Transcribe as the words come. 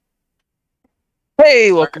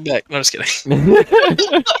Hey, welcome back. No, I'm just kidding.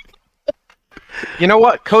 You know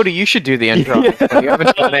what, Cody? You should do the intro. You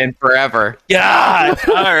haven't done it in forever. God.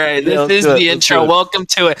 All right. This is the intro. Welcome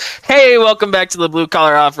to it. Hey, welcome back to the Blue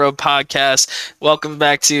Collar Off-Road Podcast. Welcome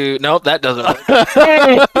back to... Nope, that doesn't work.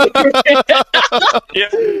 You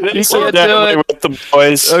can't do it with the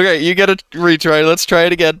boys. Okay, you gotta retry. Let's try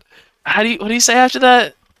it again. What do you say after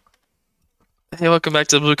that? Hey, welcome back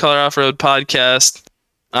to the Blue Collar Off-Road Podcast.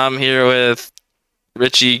 I'm here with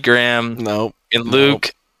Richie, Graham, and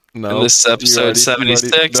Luke. No. And this is episode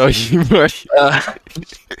 76. No, you already. All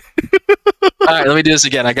right, let me do this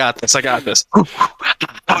again. I got this. I forgot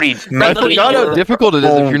how difficult it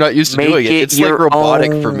is if you're not used to doing it. It's like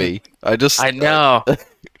robotic for me. I know.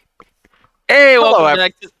 Hey, welcome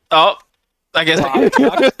back to... Oh, I guess...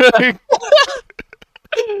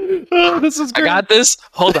 Oh, this is great. I got this.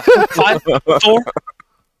 Hold on. 5, 4...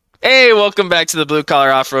 Hey, welcome back to the Blue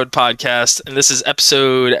Collar Off-Road Podcast, and this is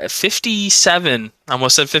episode 57. I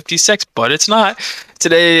almost said 56, but it's not.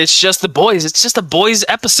 Today, it's just the boys. It's just a boys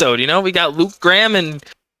episode, you know? We got Luke, Graham, and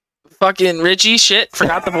fucking Richie. Shit,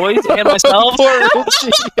 forgot the boys and myself.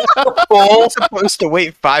 We're supposed to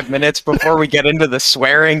wait 5 minutes before we get into the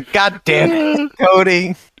swearing. God damn it,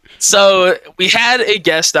 Cody. So we had a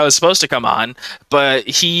guest that was supposed to come on, but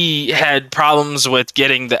he had problems with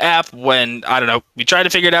getting the app when, I don't know, we tried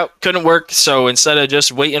to figure it out, couldn't work. So instead of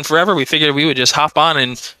just waiting forever, we figured we would just hop on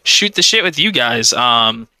and shoot the shit with you guys.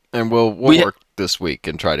 And we'll work this week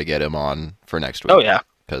and try to get him on for next week. Oh, yeah.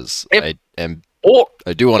 Because I do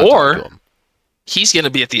want to talk to him. He's going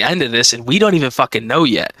to be at the end of this, and we don't even fucking know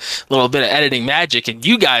yet. A little bit of editing magic, and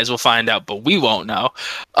you guys will find out, but we won't know.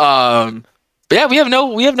 But yeah, we have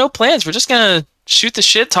no plans. We're just gonna shoot the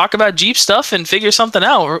shit, talk about Jeep stuff, and figure something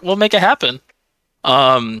out. We'll make it happen.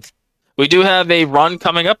 We do have a run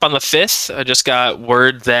coming up on the 5th. I just got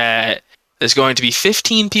word that there's going to be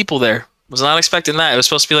 15 people there. Was not expecting that. It was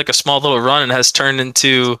supposed to be like a small little run, and has turned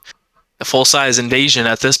into a full-size invasion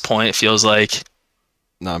at this point. It feels like.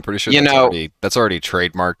 No, I'm pretty sure that's already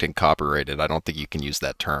trademarked and copyrighted. I don't think you can use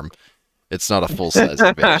that term. It's not a full-size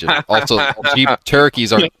invasion. Also, Jeep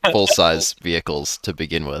Cherokees aren't full-size vehicles to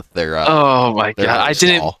begin with. They're oh my god! I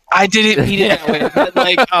didn't mean it that way. But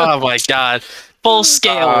like, oh my god!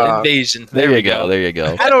 Full-scale invasion. There you go. There you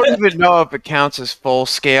go. I don't even know if it counts as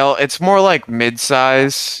full-scale. It's more like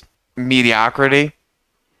mid-size mediocrity.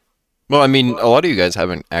 Well, I mean, a lot of you guys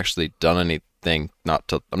haven't actually done anything.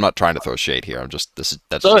 I'm not trying to throw shade here.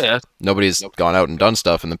 Nobody's gone out and done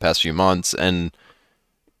stuff in the past few months, and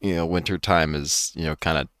winter time is,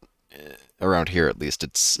 kind of around here at least.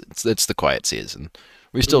 It's the quiet season.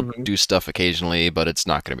 We still do stuff occasionally, but it's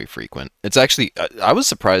not going to be frequent. It's actually, I was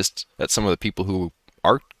surprised at some of the people who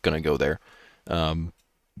are going to go there.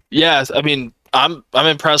 Yeah, I mean, I'm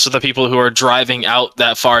impressed with the people who are driving out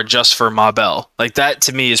that far just for Mabel. Like, that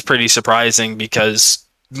to me is pretty surprising because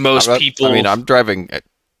most people. I mean, I'm driving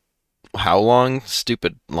how long?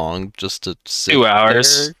 Stupid long, just to sit 2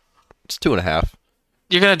 hours. There. It's 2.5.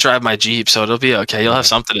 You're gonna drive my Jeep, so it'll be okay. You'll have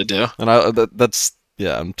something to do. And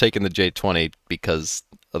I'm taking the J20 because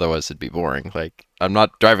otherwise it'd be boring. Like, I'm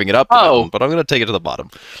not driving it up, but I'm gonna take it to the bottom.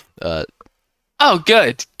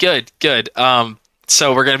 Good.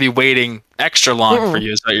 So we're gonna be waiting extra long for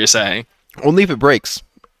you, is what you're saying. Only if it breaks.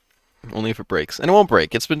 And it won't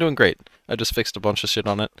break. It's been doing great. I just fixed a bunch of shit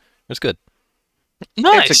on it. It's good.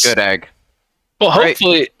 Nice. It's a good egg. Well,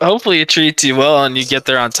 hopefully it treats you well and you get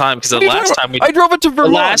there on time. Because I drove it to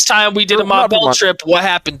Vermont. The last time we did a Marbella trip, what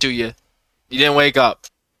happened to you? You didn't wake up.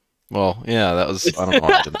 Well, yeah, that was. I don't know.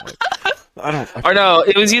 I didn't wake up. Or no,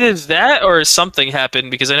 it was either that or something happened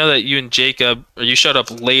because I know that you and Jacob, or you showed up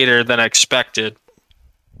later than expected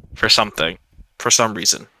for some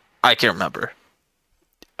reason. I can't remember.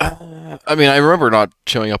 I mean, I remember not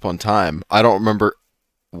showing up on time. I don't remember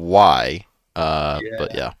why.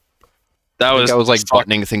 But yeah. I was like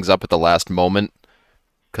buttoning things up at the last moment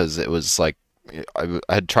because it was like I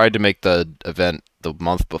had tried to make the event the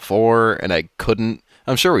month before and I couldn't.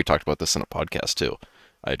 I'm sure we talked about this in a podcast too.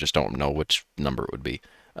 I just don't know which number it would be.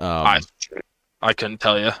 I couldn't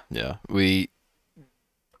tell you. Yeah,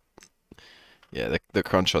 the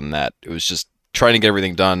crunch on that. It was just trying to get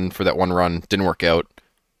everything done for that one run. Didn't work out,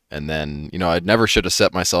 and then I never should have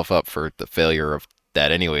set myself up for the failure of that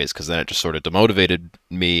anyways, because then it just sort of demotivated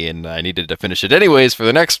me and I needed to finish it anyways for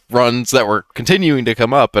the next runs that were continuing to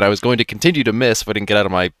come up, and I was going to continue to miss if I didn't get out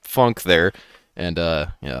of my funk there. And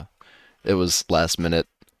it was last minute,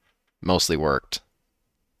 mostly worked.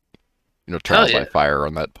 Trial by fire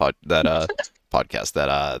on that podcast,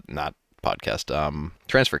 not podcast,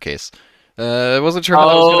 transfer case. I wasn't sure how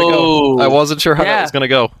that was gonna go. I wasn't sure how that was gonna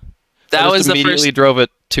go. That I just was the immediately first. drove it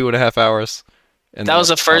 2.5 hours. And That then was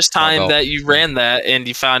the first up time that you ran that, and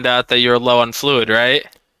you found out that you were low on fluid, right?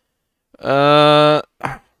 Uh,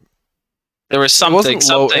 There was it something, wasn't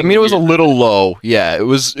low. I something mean, it was a weird. little low. Yeah, it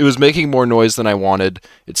was making more noise than I wanted.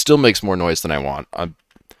 It still makes more noise than I want. I'm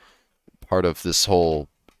part of this whole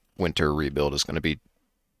winter rebuild is going to be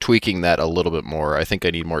tweaking that a little bit more. I think I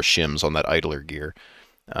need more shims on that idler gear,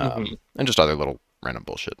 Mhm. and just other little random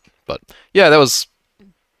bullshit. But yeah, that was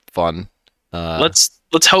fun.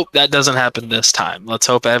 Let's hope that doesn't happen this time. Let's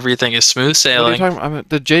hope everything is smooth What are you sailing. talking about?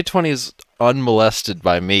 The J20 is unmolested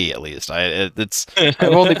by me, at least. I've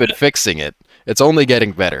only been fixing it. It's only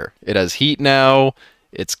getting better. It has heat now.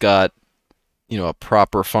 It's got, a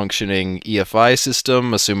proper functioning EFI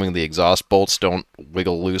system, assuming the exhaust bolts don't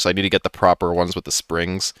wiggle loose. I need to get the proper ones with the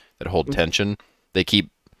springs that hold tension. They keep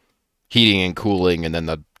heating and cooling, and then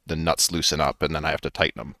the nuts loosen up, and then I have to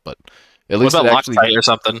tighten them. But at What least it about actually Loctite or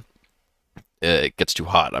something? it gets too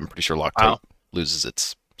hot. I'm pretty sure Loctite Wow. loses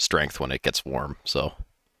its strength when it gets warm. So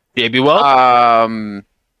Maybe well.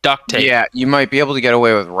 Duct tape. Yeah, you might be able to get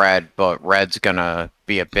away with red, but red's gonna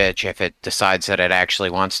be a bitch if it decides that it actually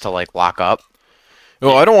wants to lock up.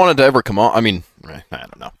 no, I don't want it to ever come on. I mean, I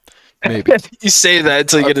don't know. Maybe. You say that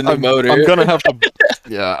until you get a new motor. I'm gonna have to.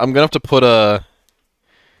 Yeah, I'm gonna have to put a.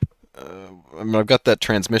 I've got that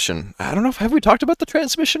transmission. I don't know if have we talked about the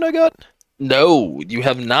transmission I got. No, you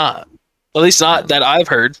have not. At least not that I've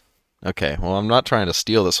heard. Okay, well, I'm not trying to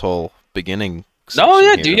steal this whole beginning. No, section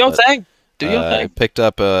yeah, here, do your but, thing. Do your I thing. picked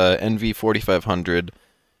up a NV4500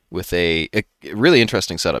 with a really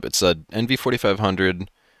interesting setup. It's a NV4500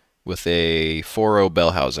 with a 4.0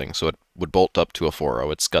 bell housing, so it would bolt up to a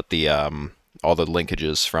 4.0. It's got the all the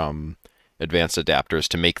linkages from advanced adapters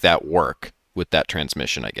to make that work with that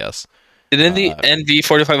transmission, I guess. Didn't the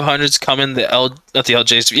NV4500s come in not the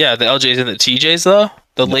LJs, yeah, the LJs and the TJs though?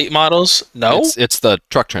 The No. late models? No? It's the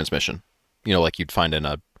truck transmission, like you'd find in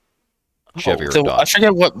a Chevy or a I Dodge.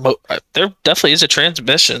 forget what, there definitely is a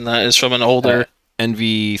transmission that is from an older.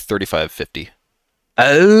 NV3550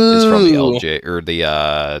 Oh. is from the LJ, or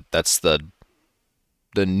that's the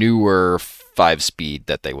newer 5-speed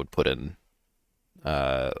that they would put in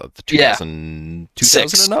the 2000, 2000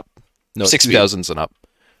 Six. and up? No, 6-speed. 2000s and up.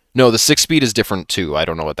 No, the 6-speed is different too. I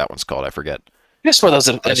don't know what that one's called. I forget. I swear that was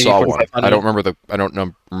an I saw one. NV4500. I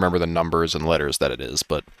don't remember the numbers and letters that it is,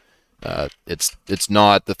 but it's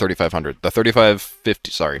not the 3500. The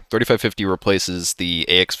 3550 replaces the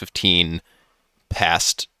AX15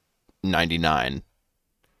 past 99.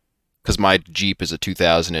 Because my Jeep is a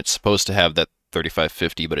 2000, it's supposed to have that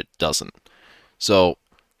 3550, but it doesn't. So,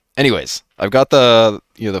 anyways, I've got the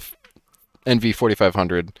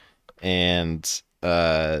NV4500, and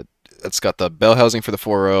it's got the bell housing for the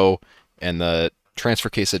 4.0 and the transfer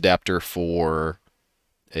case adapter for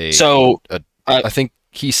a. So, I think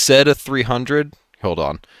he said a 300. Hold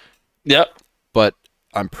on, yep. but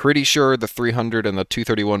I'm pretty sure the 300 and the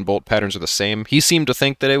 231 bolt patterns are the same. He seemed to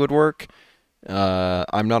think that it would work.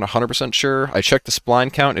 I'm not 100% sure. I checked the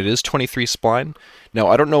spline count. It is 23 spline. Now,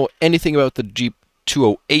 I don't know anything about the Jeep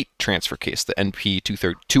 208 transfer case, the NP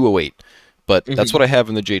 208, but that's what I have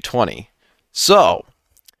in the J20. So,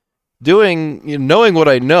 knowing what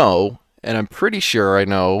I know, and I'm pretty sure I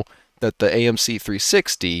know that the AMC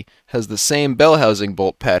 360 has the same bell housing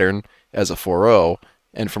bolt pattern as a 4.0,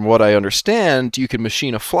 and from what I understand, you can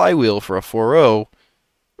machine a flywheel for a 4.0,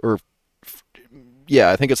 or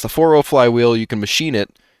yeah, I think it's the 4.0 flywheel. You can machine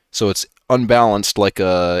it so it's unbalanced like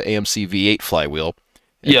a AMC V8 flywheel,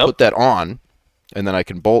 and put that on, and then I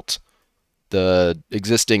can bolt the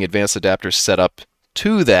existing advanced adapters set up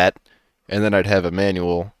to that, and then I'd have a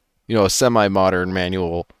manual, a semi-modern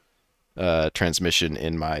manual transmission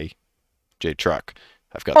in my J truck.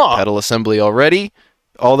 I've got the pedal assembly already.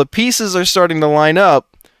 All the pieces are starting to line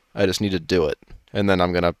up. I just need to do it. And then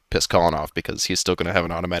I'm going to piss Colin off because he's still going to have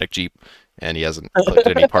an automatic Jeep and he hasn't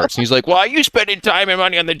collected any parts. And he's like, why are you spending time and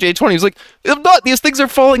money on the J20? He's like, I'm not. These things are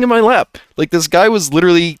falling in my lap. Like, this guy was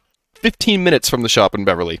literally 15 minutes from the shop in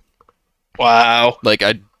Beverly. Wow. Like,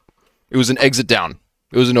 it was an exit down.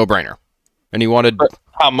 It was a no-brainer. And he wanted...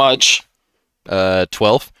 How much?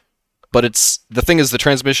 12. But the thing is, the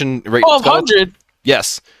transmission... Right, 1,200?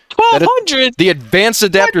 Yes. 1,200? The advanced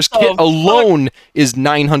adapters kit alone is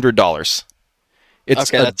 $900.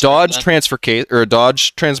 It's a Dodge transfer case, or a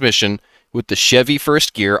Dodge transmission with the Chevy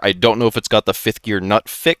first gear. I don't know if it's got the fifth gear nut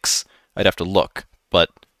fix. I'd have to look, but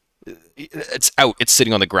it's out. It's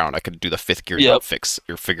sitting on the ground. I could do the fifth gear nut fix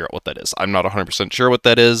or figure out what that is. I'm not 100% sure what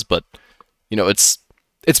that is, but it's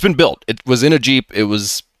been built. It was in a Jeep. It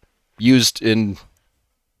was used in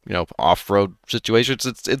off-road situations.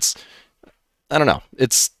 It's I don't know.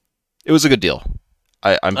 It's It was a good deal.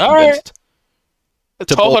 I'm All right. convinced.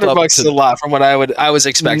 To bolt up $1,200 is to- a lot from what I was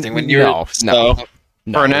expecting when you're No.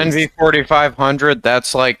 For an it was- NV4500,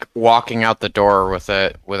 that's like walking out the door with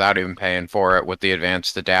it without even paying for it with the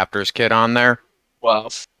advanced adapters kit on there. Wow.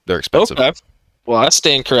 They're expensive. Okay. Well, I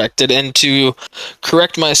stand corrected. And to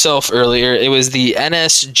correct myself earlier, it was the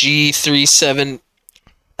NSG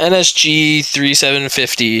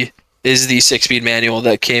 3750 is the 6-speed manual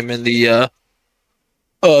that came in the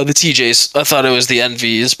TJs. I thought it was the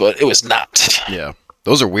NVs, but it was not. Yeah,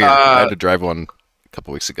 those are weird. I had to drive one a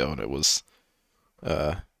couple weeks ago, and it was,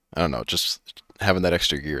 I don't know, just having that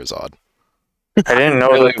extra gear is odd. I didn't know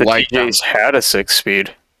Really that the like them. TJs had a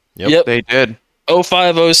 6-speed. Yep. They did.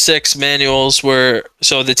 0506 manuals were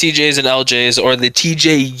so the TJs and LJs, or the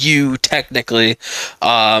TJU technically.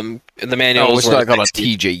 The manuals No, it's were not called a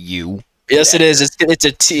 60. TJU. Yes, it is.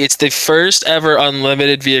 It's the first ever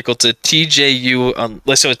unlimited vehicle to TJU.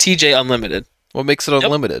 So a TJ Unlimited. What makes it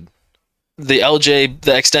unlimited? The LJ,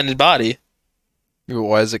 the extended body.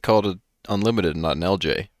 Why is it called an unlimited and not an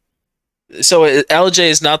LJ? So LJ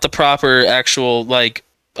is not the proper actual body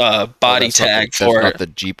That's tag not for that's not the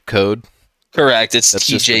Jeep code. Correct. It's That's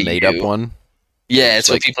TJU. just a made up one. Yeah, it's It's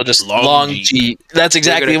what like people just long long Jeep. Jeep. That's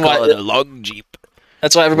exactly They're gonna call what. it a long Jeep.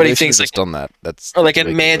 That's why everybody Well, they thinks should've like just done that. That's or like a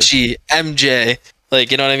regular. Manchi MJ.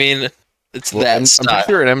 Like, you know what I mean? It's Well, that I'm style.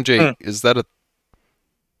 pretty sure an MJ is that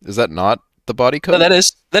not the body code? No, that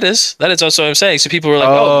is also what I'm saying. So people were like,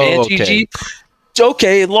 Oh, Manchi okay. Jeep.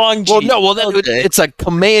 Okay, long Jeep. Okay. it's a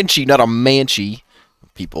Comanche, not a Manchi.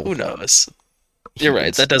 People. Who knows? You're right.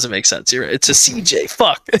 Humans. That doesn't make sense. You're right. It's a CJ.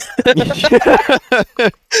 Fuck.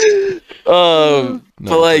 No,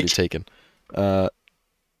 but like, taken. so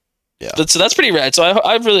that's pretty rad. So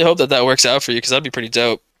I really hope that works out for you, because that'd be pretty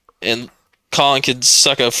dope. And Colin could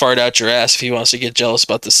suck a fart out your ass if he wants to get jealous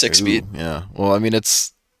about the 6-speed. Yeah. Well, I mean,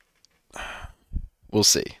 we'll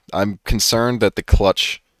see. I'm concerned that the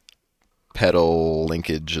clutch pedal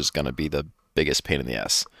linkage is going to be the biggest pain in the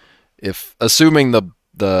ass. If assuming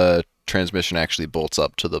the transmission actually bolts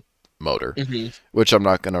up to the motor, which I'm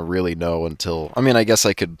not going to really know until. I mean, I guess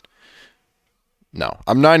I could. No,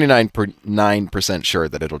 I'm 99% sure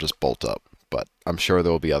that it'll just bolt up, but I'm sure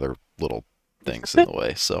there will be other little things in the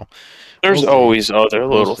way. So There's We'll see. always other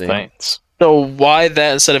little see. things. So why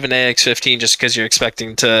that instead of an AX15? Just because you're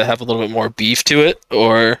expecting to have a little bit more beef to it,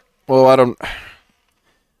 or? well, I don't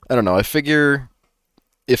know. I figure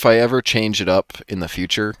if I ever change it up in the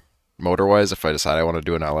future, motor-wise, if I decide I want to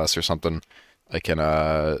do an LS or something, I can.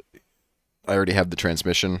 I already have the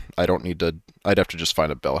transmission. I don't need to. I'd have to just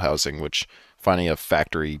find a bell housing, which finding a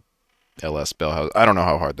factory LS bell housing. I don't know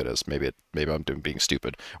how hard that is. Maybe I'm being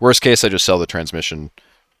stupid. Worst case, I just sell the transmission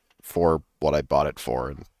for what I bought it for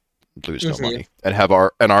and lose no money, and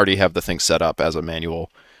already have the thing set up as a manual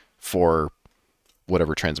for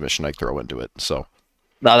whatever transmission I throw into it. So.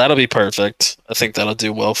 No, that'll be perfect. I think that'll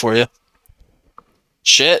do well for you.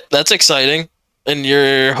 Shit, that's exciting. And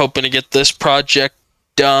you're hoping to get this project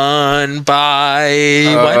done by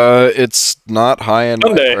when? It's not high on my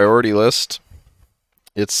Monday. priority list.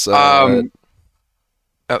 It's Oh,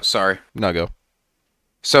 sorry. no go.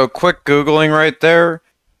 So quick Googling right there.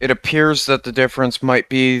 It appears that the difference might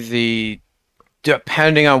be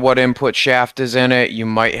depending on what input shaft is in it, you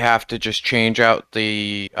might have to just change out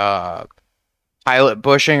the pilot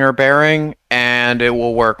bushing or bearing, and it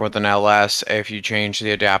will work with an LS if you change the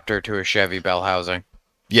adapter to a Chevy bell housing.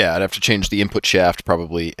 Yeah, I'd have to change the input shaft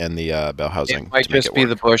probably and the bell housing. It might to make just it be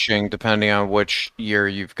the work. bushing, depending on which year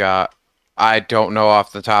you've got. I don't know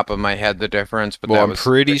off the top of my head the difference, but Well, that I'm was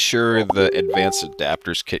pretty sure the advanced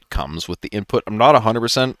adapters kit comes with the input. I'm not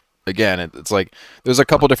 100%. Again, it's like there's a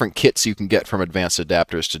couple different kits you can get from advanced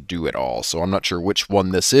adapters to do it all. So I'm not sure which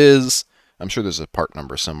one this is. I'm sure there's a part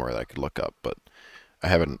number somewhere that I could look up, but I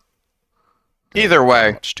haven't. Either done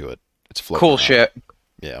way, much to it. It's floating cool around. shit.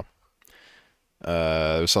 Yeah.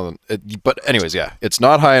 There's something, but anyways, yeah, it's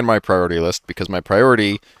not high on my priority list because my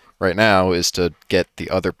priority right now is to get the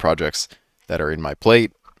other projects that are in my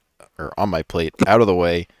plate or on my plate out of the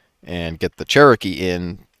way and get the Cherokee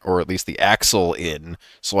in, or at least the axle in,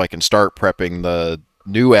 so I can start prepping the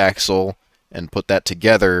new axle and put that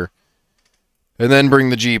together, and then bring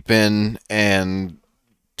the Jeep in and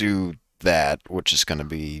do that, which is going to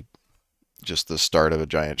be just the start of a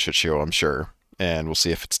giant shit show, I'm sure. And we'll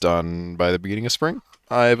see if it's done by the beginning of spring.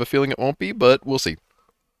 I have a feeling it won't be, but we'll see.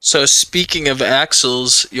 So speaking of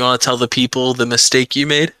axles, you want to tell the people the mistake you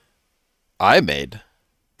made? I made.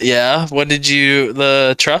 Yeah. What did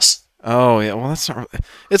the truss? Oh yeah, well that's not.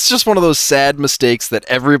 It's just one of those sad mistakes that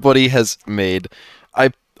everybody has made.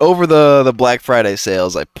 Over the Black Friday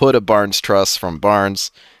sales, I put a Barnes truss from Barnes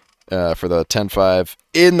for the 10.5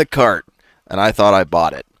 in the cart, and I thought I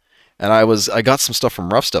bought it. And I got some stuff from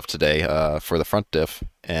Rough Stuff today for the front diff,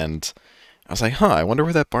 and I was like, I wonder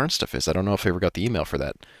where that barn stuff is. I don't know if I ever got the email for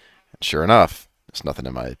that. And sure enough, there's nothing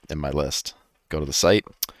in my list. Go to the site.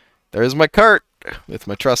 There's my cart with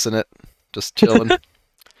my truss in it, just chilling.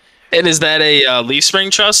 And is that a leaf spring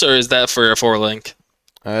truss, or is that for a 4-link?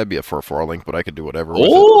 I'd be a 4-link, but I could do whatever with it.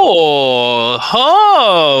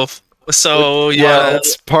 Oh, so yeah,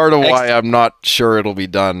 that's part of why I'm not sure it'll be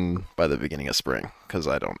done by the beginning of spring, because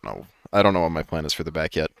I don't know. I don't know what my plan is for the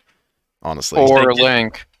back yet, honestly.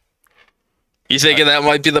 4-link. You thinking that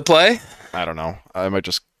might be the play? I don't know. I might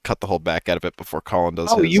just cut the whole back out of it before Colin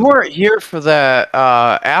does Oh, his. you weren't here for that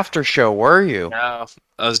after show, were you? No,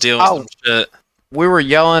 I was dealing with some shit. We were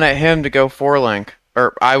yelling at him to go 4-link.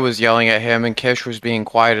 Or I was yelling at him, and Kish was being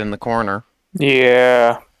quiet in the corner.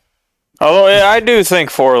 Yeah. Although I do think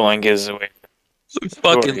 4-link is the way.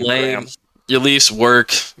 Fucking lame. Your leaves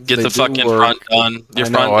work. Get They the do fucking work. front done. Your I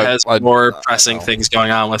know, front has more I pressing know. things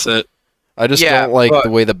going on with it. I just Yeah, don't like but- the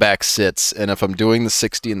way the back sits, and if I'm doing the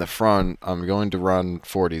 60 in the front, I'm going to run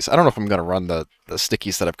 40s. I don't know if I'm going to run the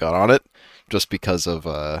stickies that I've got on it, just because of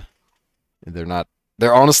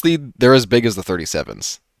they're honestly as big as the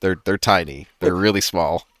 37s. They're tiny. They're really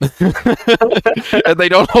small, and they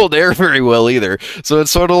don't hold air very well either. So it's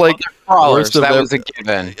sort of like Crawlers, worst of that ev- was a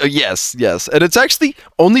given. yes, and it's actually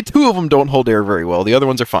only 2 of them don't hold air very well. The other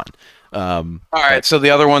ones are fine. All right, so the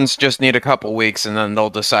other ones just need a couple weeks, and then they'll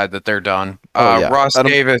decide that they're done. Oh, yeah. Ross I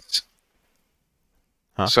don't- Davis.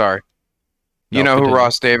 Huh? Sorry. You No, know who continue.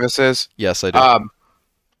 Ross Davis is? Yes, I do.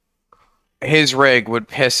 His rig would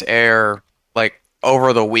piss air like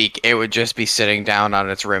over the week. It would just be sitting down on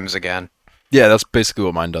its rims again. Yeah, that's basically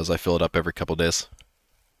what mine does. I fill it up every couple days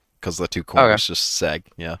because the 2 corners just sag.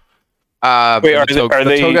 Yeah. Wait, are the tow- are the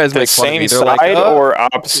they tow guys the make fun of same me. They're side like, "Oh." or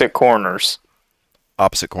opposite corners?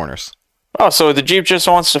 Opposite corners. Oh, so the Jeep just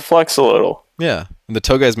wants to flex a little. Yeah, and the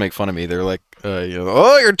tow guys make fun of me. They're like, oh,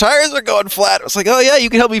 your tires are going flat. It's like, oh yeah, you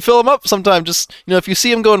can help me fill them up sometime. Just if you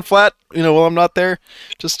see them going flat, while I'm not there,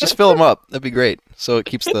 just fill them up. That'd be great. So it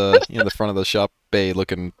keeps the the front of the shop bay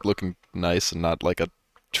looking nice and not like a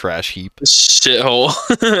trash heap. Shithole.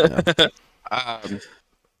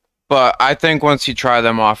 But I think once you try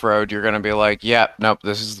them off road, you're gonna be like, "Yep, nope,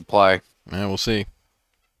 this is the play." Yeah, we'll see.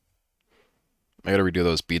 I gotta redo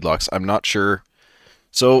those bead locks. I'm not sure.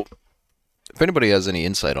 So, if anybody has any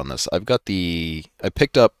insight on this, I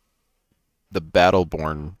picked up the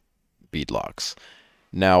Battleborn bead locks.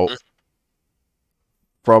 Now,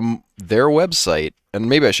 from their website, and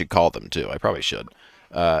maybe I should call them too. I probably should.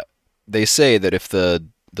 They say that if the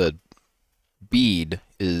bead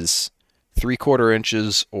is 3/4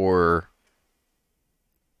 inches, or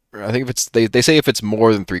I think if it's they say if it's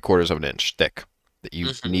more than 3/4 of an inch thick, that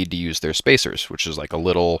you need to use their spacers, which is like a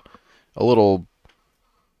little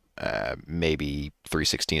maybe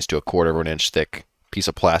 3/16 to 1/4 of an inch thick piece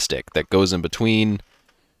of plastic that goes in between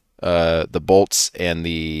the bolts and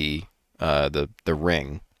the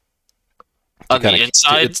ring. On the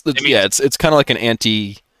inside? It's kind of like an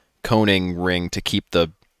anti-coning ring to keep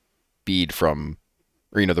the bead from,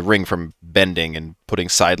 or the ring from bending and putting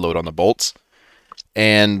side load on the bolts.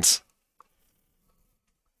 And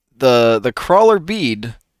the crawler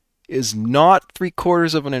bead is not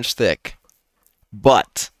 3/4 of an inch thick,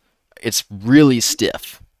 but it's really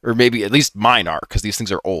stiff, or maybe at least mine are, because these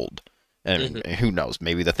things are old. And who knows?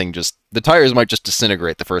 Maybe the tires might just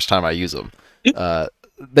disintegrate the first time I use them.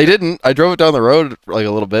 They didn't. I drove it down the road like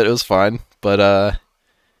a little bit. It was fine, but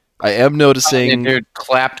I am noticing. Dude,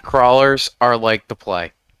 clapped crawlers are like the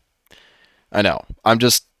play. I know.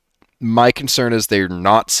 My concern is they're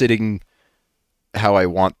not sitting how I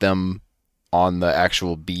want them on the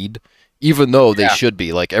actual bead, even though they should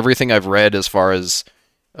be. Like everything I've read as far as,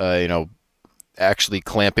 actually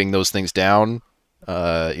clamping those things down,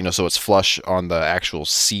 so it's flush on the actual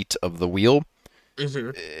seat of the wheel.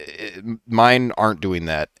 Mine aren't doing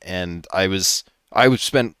that, and I would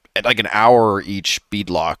spend like an hour each bead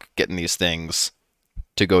lock getting these things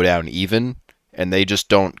to go down even, and they just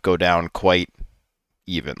don't go down quite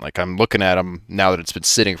even. Like I'm looking at them now that it's been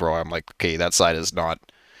sitting for a while. I'm like, okay, that side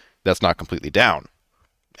that's not completely down.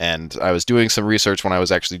 And I was doing some research when I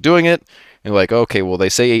was actually doing it, and like, okay, well they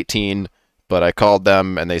say 18, but I called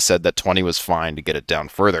them and they said that 20 was fine to get it down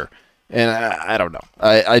further. And I don't know.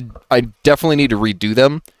 I definitely need to redo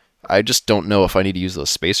them. I just don't know if I need to use those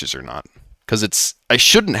spacers or not, because I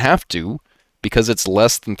shouldn't have to, because it's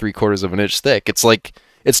less than 3/4 of an inch thick. It's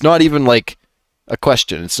not even like a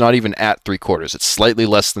question. It's not even at 3/4. It's slightly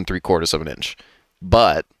less than 3/4 of an inch,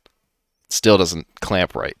 but it still doesn't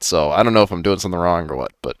clamp right. So I don't know if I'm doing something wrong or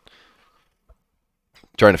what, but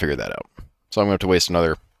trying to figure that out. So I'm going to have to waste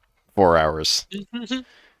another 4 hours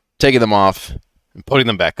taking them off and putting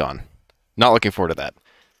them back on. Not looking forward to that.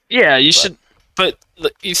 Yeah, you should. But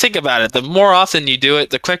you think about it. The more often you do it,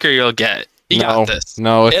 the quicker you'll get. You got this.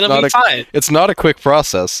 No, it's It'll not be fine. It's not a quick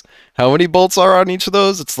process. How many bolts are on each of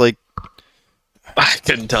those? It's like I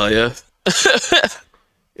couldn't tell you.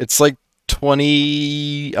 it's like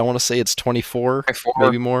 20. I want to say it's 24, 24.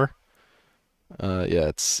 maybe more. Yeah,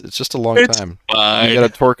 it's just a long time. Fine. You gotta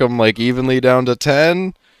torque them like evenly down to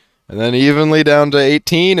 10, and then evenly down to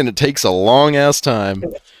 18, and it takes a long ass time.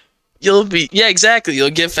 Yeah, exactly. You'll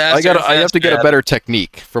get faster. I have to get a better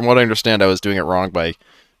technique. From what I understand, I was doing it wrong by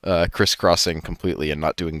crisscrossing completely and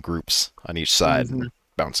not doing groups on each side and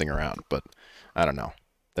bouncing around. But I don't know.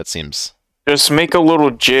 That seems. Just make a little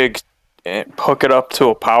jig and hook it up to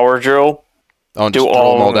a power drill. Oh, and Do just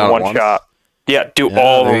throw them all in down at one once? shot. Yeah, do Yeah,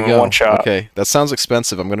 all there of you them in go. one shot. Okay, that sounds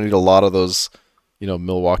expensive. I'm gonna need a lot of those,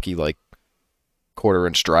 Milwaukee like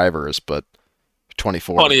 1/4-inch drivers, but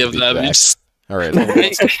 24. 20 to of be them. exact. You just- All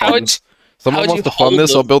right. How would Someone how'd wants you to fund hold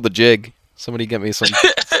this, I'll them? build the jig. Somebody get me some.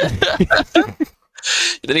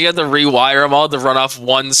 Then you have to rewire them all to run off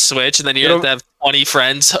one switch, and then you have to have 20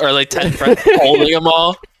 friends or like 10 friends holding them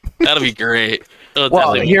all. That'll be great. Well,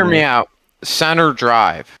 Definitely- hear me out. Center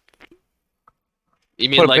drive. You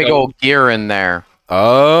mean Put a like big old gear in there.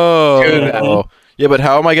 Oh. Yeah, but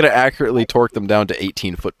how am I going to accurately torque them down to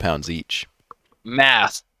 18 foot-pounds each?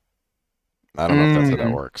 math? I don't know if that's how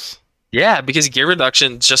that works. Yeah, because gear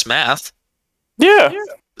reduction is just math. Yeah.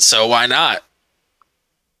 So why not?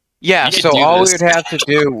 Yeah, You can so do all this. we would have to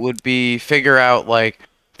do would be figure out, like,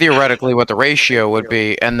 theoretically what the ratio would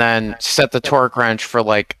be, and then set the torque wrench for,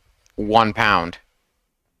 like, 1 pound.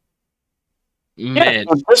 Man,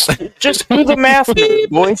 Just do the math,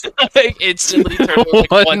 boy. like instantly turn over like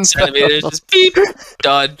 1 1 centimeter, just beep,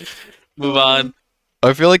 done. Move on.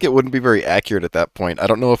 I feel like it wouldn't be very accurate at that point. I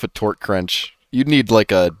don't know if a torque wrench. You'd need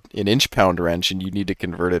like an inch-pound wrench, and you'd need to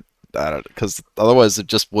convert it. I don't, because otherwise it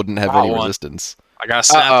just wouldn't have Got any one. resistance. I got a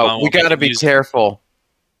snap on. We gotta be careful.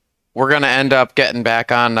 We're gonna end up getting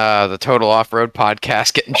back on the Total Off-Road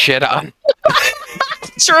podcast, getting shit on.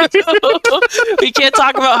 True. We can't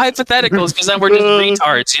talk about hypotheticals because then we're just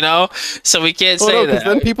retards, So we can't say that.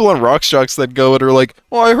 Then people on RockShox that go and are like,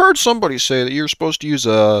 "Well, I heard somebody say that you're supposed to use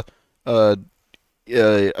a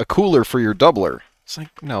cooler for your doubler." It's like,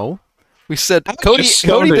 no. We said Cody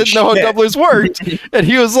didn't know how doublers worked, and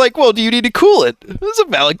he was like, "Well, do you need to cool it?" That's a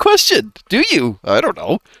valid question. Do you? I don't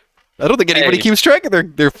know. I don't think anybody Hey. keeps track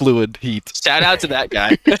of their fluid heat. Shout out to that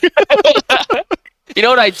guy. You know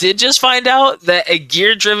what I did just find out? That a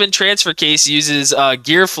gear-driven transfer case uses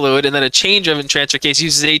gear fluid, and then a chain-driven transfer case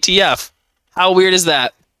uses ATF. How weird is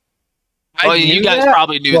that? Oh, you knew guys that,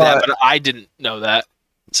 probably knew that, but I didn't know that.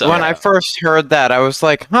 So when I first heard that, I was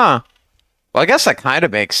like, huh. Well, I guess that kind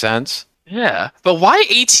of makes sense. yeah, but why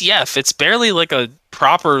ATF? It's barely like a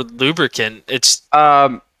proper lubricant. It's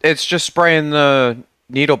Just spraying the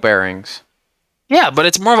needle bearings. but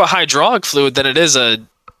it's more of a hydraulic fluid than it is a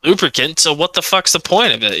lubricant. So what the fuck's the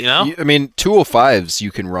point of it? I mean, 205s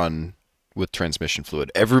you can run with transmission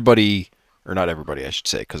fluid. Everybody, or not everybody, I should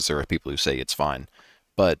say, because there are people who say it's fine.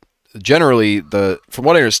 But generally, from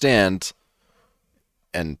what I understand,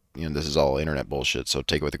 and this is all internet bullshit, so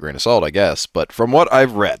take it with a grain of salt, I guess. But from what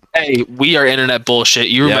I've read, Hey, we are internet bullshit.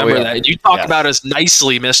 You Yeah, remember we are. that? You talk Yes. about us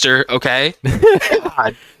nicely, Mister. Okay.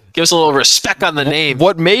 God, give us a little respect on the name.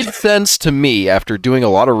 what made sense to me after doing a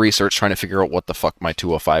lot of research trying to figure out what the fuck my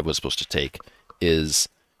 205 was supposed to take is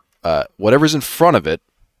whatever's in front of it,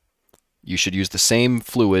 you should use the same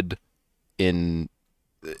fluid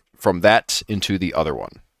from that into the other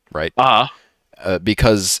one, right?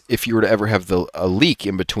 Because if you were to ever have a leak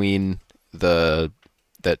in between that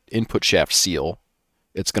input shaft seal,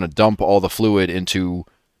 it's going to dump all the fluid into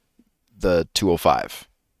the 205.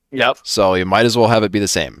 Yep. So you might as well have it be the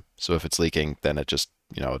same. So if it's leaking, then it just,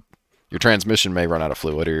 your transmission may run out of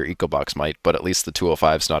fluid, or your EcoBox might, but at least the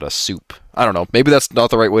 205's not a soup. I don't know. Maybe that's not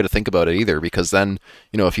the right way to think about it either, because then,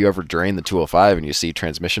 if you ever drain the 205 and you see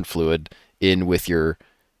transmission fluid in with your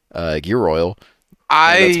gear oil,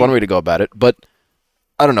 that's one way to go about it. But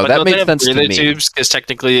I don't know. That makes sense to me. Tubes, because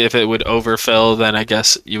technically, if it would overfill, then I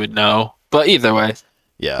guess you would know. But either way,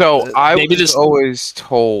 Yeah. So I maybe was just- always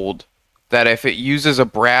told that if it uses a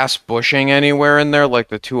brass bushing anywhere in there, like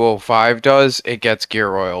the 205 does, it gets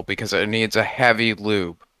gear oil because it needs a heavy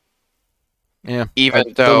lube. Yeah. Even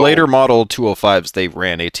The though later model 205s, they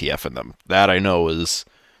ran ATF in them. That I know is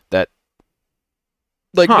that.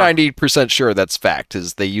 Like Huh. 90% sure that's fact,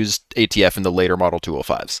 is they used ATF in the later model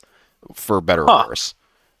 205s, for better or worse.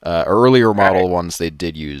 Earlier model ones, they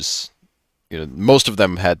did use most of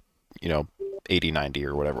them had 80, 90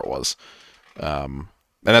 or whatever it was. And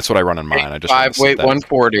that's what I run on mine. I just Five weight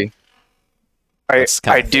 140.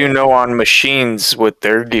 I do know on machines with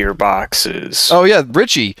their gearboxes. Oh yeah,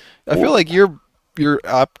 Richie. I feel like you're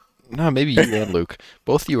up. No, maybe you and Luke.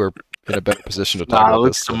 Both of you are in a better position to talk about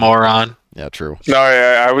Luke's this. a moron. Yeah, true. No,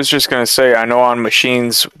 I was just gonna say I know on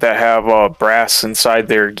machines that have brass inside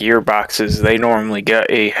their gearboxes, they normally get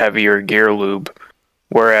a heavier gear lube.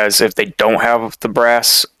 Whereas if they don't have the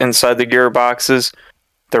brass inside the gearboxes,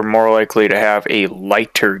 they're more likely to have a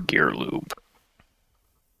lighter gear lube.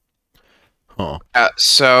 Huh.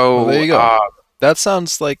 So Well, there you go. That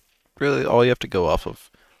sounds like really all you have to go off of.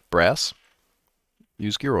 Brass.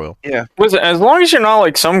 Use gear oil. yeah. Listen, as long as you're not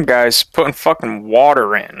like some guys putting fucking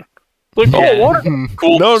water in. Like, Yeah. water.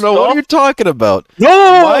 Cool No, stuff. what are you talking about?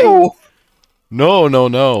 No!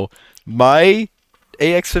 No. My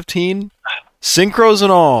AX-15, synchros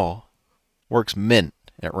and all, works mint.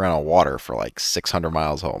 It ran on water for like 600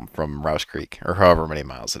 miles home from Roush Creek, or however many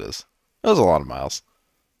miles it is. That was a lot of miles.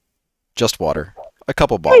 Just water. A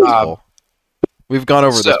couple bottles full. We've gone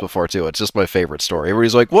over this before too. It's just my favorite story.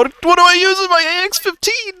 Everybody's like, "What do I use in my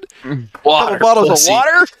AX-15? Water. Couple bottles pussy. of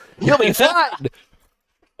water? You'll be fine."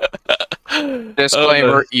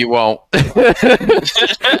 Disclaimer: you won't. What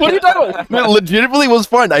are you talking about? It legitimately was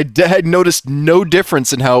fine. I had noticed no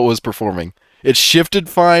difference in how it was performing. It shifted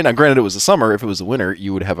fine. Now, granted, it was the summer. If it was the winter,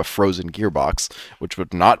 you would have a frozen gearbox, which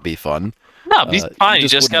would not be fun. No, he's fine. You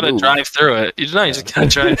just just wouldn't gotta move. drive through it. You just gotta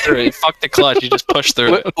drive through it. You fuck the clutch. You just push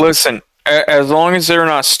through it. Listen, as long as they're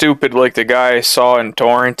not stupid like the guy I saw in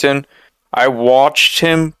Torrington, I watched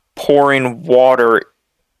him pouring water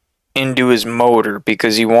into his motor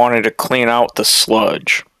because he wanted to clean out the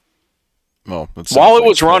sludge. Well, it sounds While it like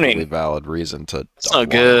was a perfectly running. valid reason to. It's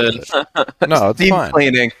dump not water on good. it. No, it's Steam fine.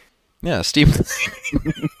 cleaning. Yeah, steam.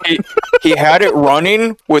 He had it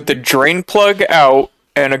running with the drain plug out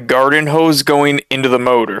and a garden hose going into the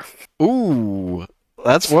motor. Ooh,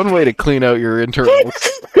 that's one way to clean out your internals.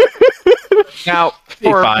 Now,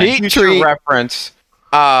 for fine. future Treat. reference,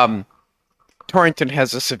 Torrington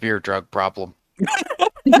has a severe drug problem.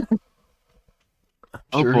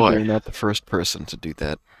 Oh, Sure, boy. you're not the first person to do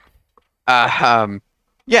that.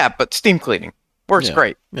 Yeah, but steam cleaning works Yeah.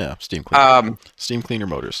 great. Yeah, steam cleaner. Steam cleaner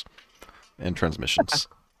motors and transmissions.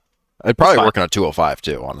 I'd probably Fine. work on a 205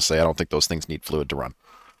 too. Honestly, I don't think those things need fluid to run.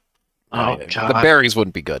 Oh The god. berries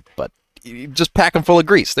wouldn't be good, but you just pack them full of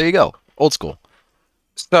grease. There you go. Old school.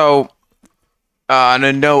 So, on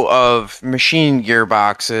a note of machine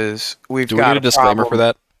gearboxes, we've Do we got need a disclaimer problem. for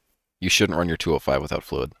that? You shouldn't run your 205 without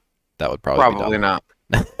fluid. That would probably be Probably dumb. not.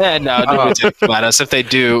 Yeah, no, nobody's gonna come at us. If they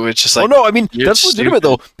do, it's just like, Oh no, I mean you're that's legitimate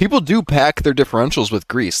stupid. though. People do pack their differentials with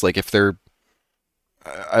grease. Like if they're,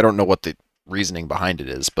 I don't know what the reasoning behind it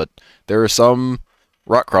is, but there are some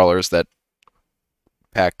rock crawlers that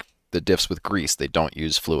pack the diffs with grease. They don't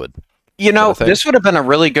use fluid. You know, Is that a thing? this would have been a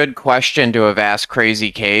really good question to have asked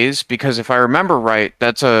Crazy K's, because if I remember right,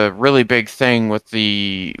 that's a really big thing with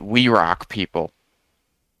the We Rock people.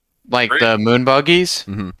 Like the moon buggies.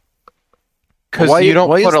 Mhm. Because Why- you don't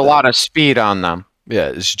why is put a that? lot of speed on them. Yeah,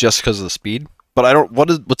 it's just because of the speed. But I don't.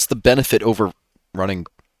 What's the benefit over running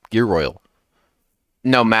gear oil?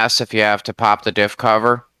 No mess if you have to pop the diff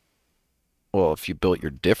cover. Well, if you built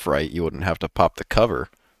your diff right, you wouldn't have to pop the cover.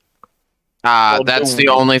 That's the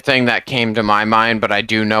only thing that came to my mind, but I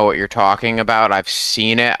do know what you're talking about. I've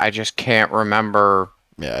seen it. I just can't remember.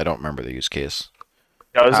 Yeah, I don't remember the use case.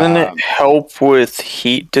 Doesn't it help with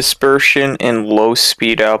heat dispersion in low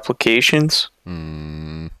speed applications?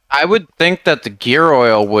 Hmm. I would think that the gear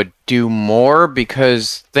oil would do more,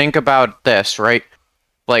 because think about this, right?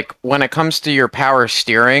 Like when it comes to your power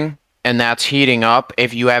steering and that's heating up,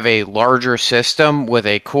 if you have a larger system with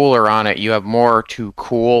a cooler on it, you have more to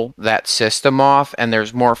cool that system off and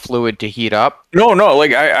there's more fluid to heat up. No,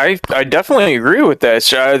 like I definitely agree with that.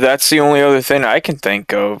 So, that's the only other thing I can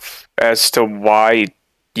think of as to why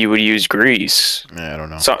you would use grease. Yeah, I don't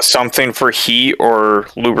know. Something for heat or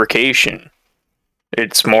lubrication.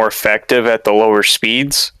 It's more effective at the lower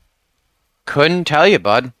speeds. Couldn't tell you,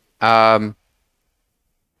 bud.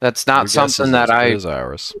 That's Your not guess something is that as good I. as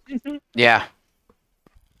ours. Yeah.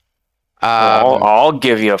 I'll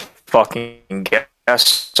give you a fucking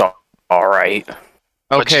guess. All right.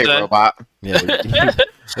 What'd you Okay, say? robot. Yeah,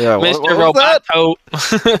 yeah. Mr. Robot Tote.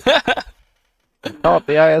 Call it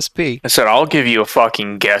the ISP. I said I'll give you a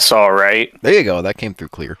fucking guess. All right. There you go. That came through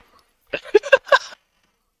clear.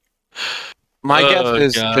 My guess Oh,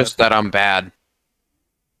 is God. just that I'm bad.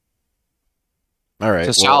 All right.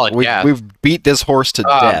 It's a solid guess. We've beat this horse to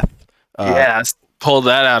death. Yeah, pull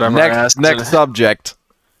that out of our ass. Next subject.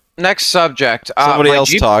 next subject. Somebody My else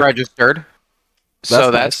Jeep's talk. registered,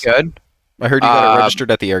 so that's nice. good. I heard you got it Um,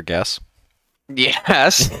 registered at the air gas.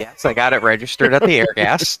 Yes, I got it registered at the air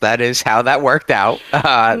gas. That is how that worked out.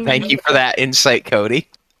 Thank you for that insight, Cody.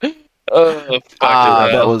 Oh, fucking Um,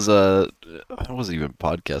 That hell. was that wasn't even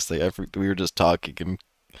podcasting. We were just talking, and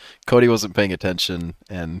Cody wasn't paying attention,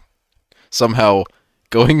 and somehow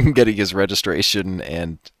going and getting his registration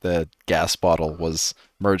and the gas bottle was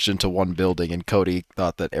merged into one building, and Cody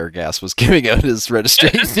thought that air gas was giving out his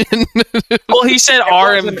registration. Well, he said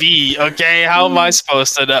wasn't- RMV. Okay, how am I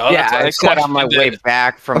supposed to know? yeah, That's why I said on my questioned way it.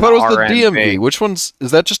 back I from thought it was the RNV. DMV. Which one's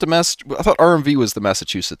is that? Just a mass? I thought RMV was the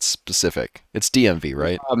Massachusetts specific. It's DMV,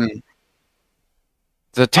 right?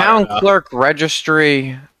 The I town don't know. clerk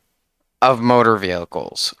registry of motor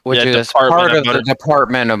vehicles, which Yeah, is Department part of of the Motor-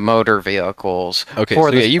 Department of Motor Vehicles Okay, for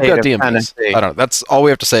so the yeah, you've state got of DMVs. Tennessee. I don't know. That's all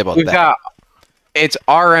we have to say about We've that. got it's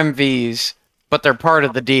RMVs, but they're part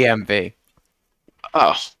of the DMV.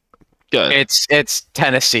 Oh, good. It's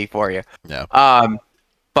Tennessee for you. Yeah.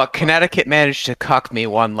 But Connecticut managed to cuck me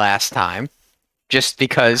one last time, just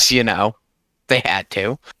because they had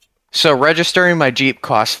to. So registering my Jeep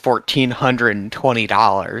cost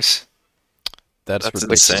 $1,420. That's That's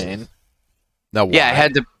ridiculous. insane. Now, why? Yeah, I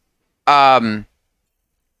had to.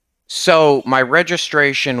 So my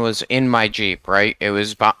registration was in my Jeep, right? It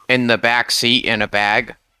was in the back seat in a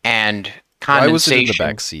bag, and Why was it in the condensation.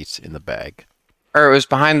 back seat in the bag? Or it was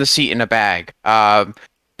behind the seat in a bag.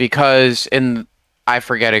 Because I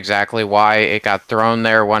forget exactly why it got thrown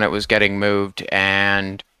there when it was getting moved,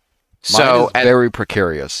 and Mine so is very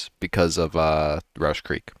precarious because of Rush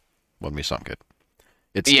Creek when we sunk it.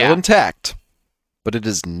 It's still Yeah. intact, but it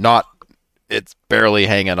is not. It's barely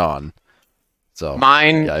hanging on. So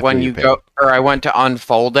mine yeah, I when feel you your pain. go, or I went to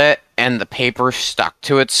unfold it, and the paper stuck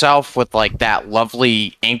to itself with like that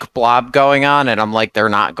lovely ink blob going on, and I'm like, they're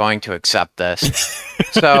not going to accept this.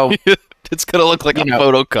 So It's gonna look like a You know.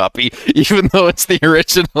 photocopy, even though it's the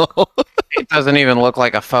original. it doesn't even look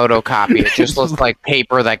like a photocopy. It just looks like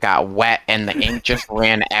paper that got wet and the ink just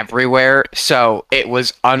ran everywhere. So it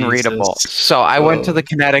was unreadable. Jesus. So I went to the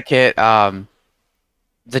Connecticut,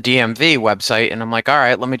 the DMV website, and I'm like, all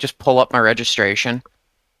right, let me just pull up my registration.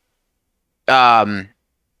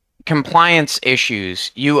 Compliance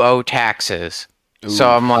issues. You owe taxes. So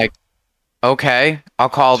Ooh. I'm like, okay, I'll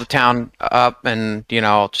call the town up and,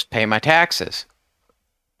 I'll just pay my taxes.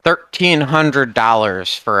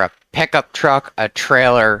 $1,300 for a pickup truck, a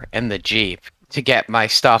trailer, and the Jeep to get my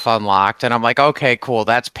stuff unlocked. And I'm like, okay, cool,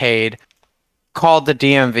 that's paid. Called the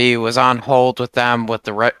DMV, was on hold with them with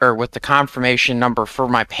with the confirmation number for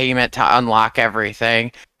my payment to unlock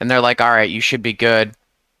everything. And they're like, all right, you should be good.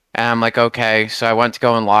 And I'm like, okay. So I went to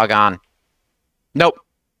go and log on. Nope.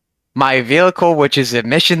 My vehicle, which is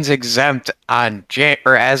emissions exempt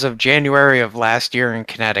as of January of last year in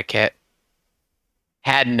Connecticut,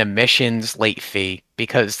 had an emissions late fee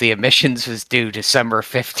because the emissions was due December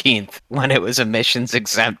 15th when it was emissions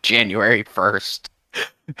exempt January 1st.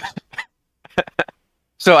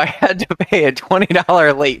 So I had to pay a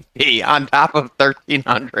 $20 late fee on top of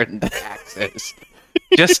 $1,300 in taxes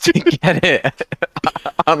just to get it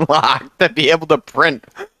unlocked, to be able to print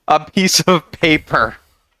a piece of paper.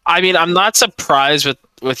 I mean, I'm not surprised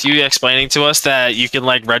with you explaining to us that you can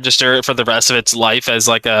like register it for the rest of its life as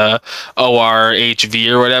like a ORHV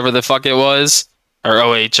or whatever the fuck it was, or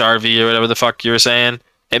OHRV or whatever the fuck you were saying.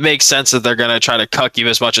 It makes sense that they're gonna try to cuck you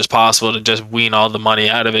as much as possible to just wean all the money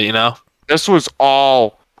out of it, you know? This was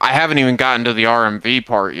all. I haven't even gotten to the RMV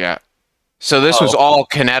part yet. So this was Oh. all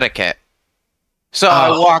Connecticut. So I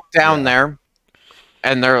Oh, walked down there,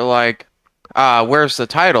 and they're like, where's the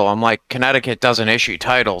title? I'm like, Connecticut doesn't issue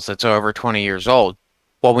titles. It's over 20 years old.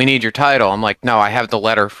 Well, we need your title. I'm like, no, I have the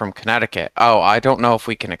letter from Connecticut. Oh, I don't know if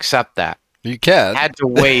we can accept that. You can. Had to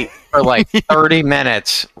wait for like 30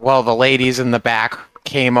 minutes while the ladies in the back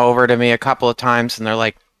came over to me a couple of times, and they're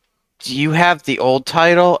like, do you have the old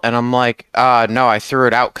title? And I'm like, no, I threw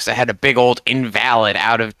it out because it had a big old invalid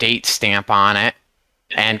out of date stamp on it.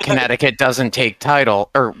 And Connecticut doesn't take title,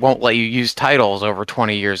 or won't let you use titles over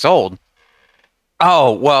 20 years old.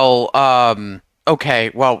 Oh, well, okay,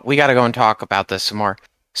 well, we gotta go and talk about this some more.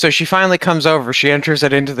 So she finally comes over, she enters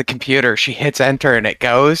it into the computer, she hits enter and it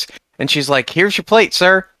goes, and she's like, here's your plate,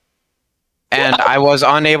 sir. And I was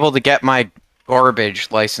unable to get my garbage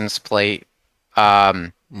license plate.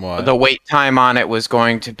 What? The wait time on it was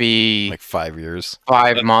going to be Like 5 years.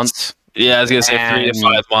 5 months. yeah, I was gonna say 3 to And-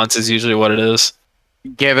 5 months is usually what it is.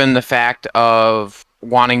 Given the fact of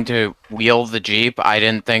wanting to wheel the Jeep, I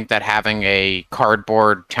didn't think that having a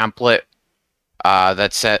cardboard template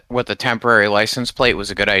that's set with a temporary license plate was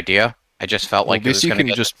a good idea. I just felt Well, like at it least was you going to can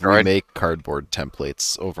get just destroyed. remake cardboard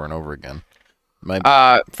templates over and over again.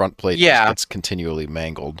 My front plate just Yeah. gets continually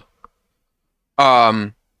mangled.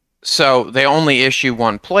 So they only issue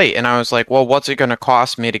one plate, and I was like, well, what's it going to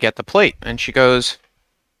cost me to get the plate? And she goes,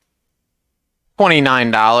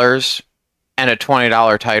 $29 and a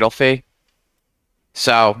 $20 title fee.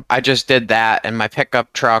 So I just did that, and my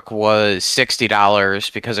pickup truck was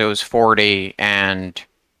 $60 because it was 40 and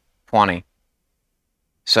 20.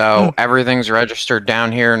 So everything's registered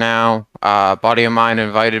down here now. A buddy of mine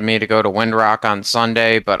invited me to go to Windrock on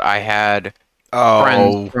Sunday, but I had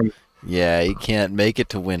friends Oh, from yeah, you can't make it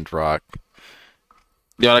to Windrock.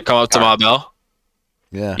 You want to come up to my bell?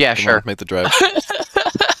 Yeah, come sure. on, make the drive.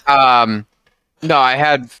 No, I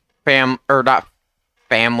had not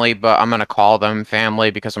family, but I'm gonna call them family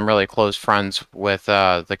because I'm really close friends with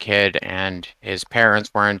the kid, and his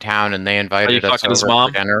parents were in town and they Are you invited us fucking his over for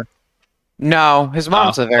mom? dinner. No, his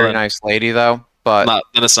mom's a well very then, nice lady though, but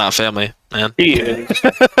then it's not family, man. He is.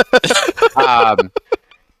 um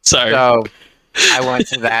Sorry. so I went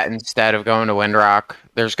to that instead of going to Windrock.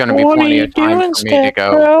 There's gonna be What are plenty you of time doing, for me to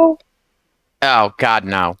go. Scarecrow? Oh God,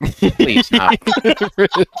 no. Please no.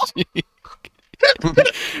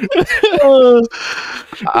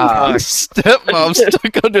 Stepmom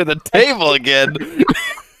stuck under the table again.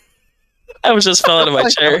 I was just fell out of my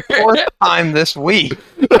Like chair. the fourth time this week.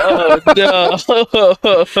 Oh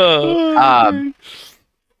no. Um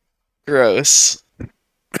Gross.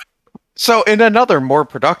 So, in another more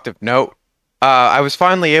productive note, I was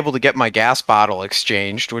finally able to get my gas bottle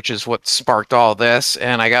exchanged, which is what sparked all this.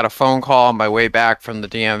 And I got a phone call on my way back from the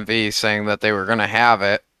DMV saying that they were going to have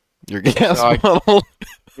it. Your gas So I- bottle.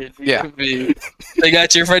 Yeah. They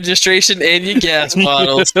got your registration and your gas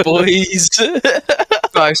bottles, boys. So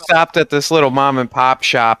I stopped at this little mom and pop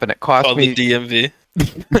shop, and it cost Called the me DMV.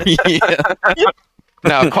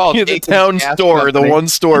 no called the Aiken's town Gas store, the Company. one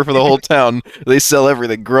store for the whole town. They sell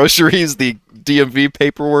everything: groceries, the DMV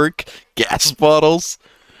paperwork, gas bottles.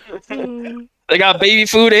 They got baby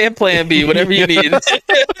food and Plan B, whatever you need. You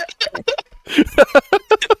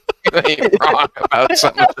ain't wrong about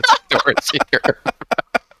some of the stores here.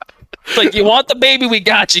 It's like, you want the baby, we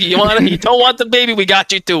got you. You don't want the baby, we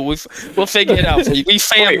got you too. We'll figure it out for you. We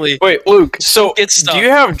family. Wait, Luke. So, Get stuff. do you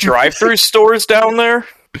have drive-through stores down there?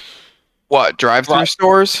 What, drive-through What?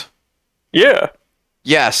 stores? Yeah.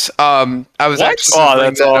 Yes. I was What? actually Oh, gonna bring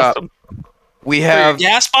that's that up. awesome. We For your have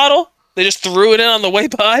gas bottle? They just threw it in on the way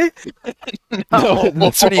by? No,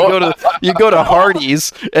 that's when you go to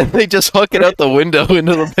Hardee's and they just hook it out the window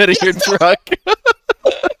into the bed of your truck.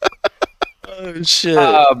 Oh, shit.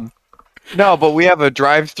 no, but we have a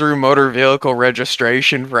drive-through motor vehicle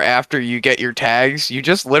registration for after you get your tags. You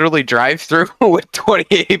just literally drive through with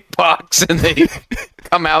 $28 and they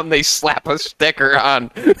come out and they slap a sticker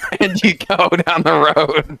on and you go down the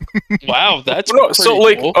road. Wow, that's No, pretty so,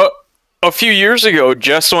 like, cool. a few years ago,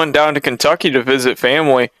 Jess went down to Kentucky to visit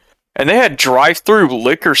family, and they had drive-through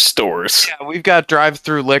liquor stores. Yeah, we've got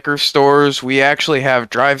drive-through liquor stores. We actually have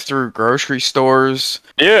drive-through grocery stores.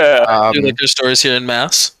 Yeah. Do liquor stores here in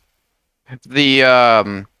Mass.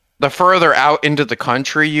 The further out into the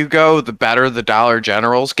country you go, the better the Dollar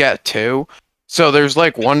Generals get too. So there's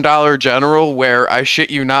like $1 General where, I shit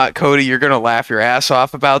you not, Cody, you're gonna laugh your ass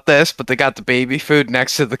off about this, but they got the baby food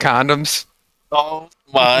next to the condoms. Oh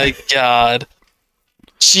my god.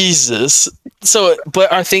 Jesus. So,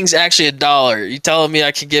 but are things actually $1? You telling me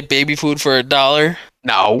I can get baby food for $1?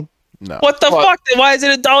 No. No. What the Well- fuck? Then why is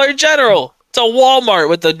it a Dollar General? It's a Walmart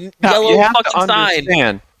with a Now, yellow you have to fucking sign.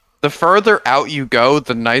 understand, the further out you go,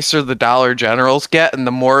 the nicer the Dollar Generals get, and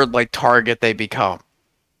the more like Target they become.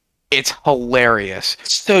 It's hilarious.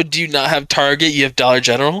 So, do you not have Target? You have Dollar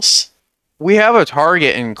Generals? We have a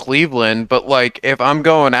Target in Cleveland, but like if I'm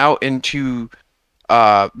going out into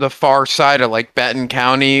the far side of like Benton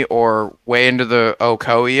County or way into the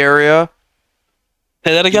Ocoee area,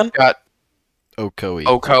 Say that again? you've got Ocoee.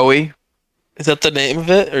 Ocoee. Is that the name of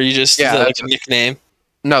it, or you just Yeah, is that like that's a nickname?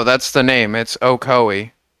 No, that's the name. It's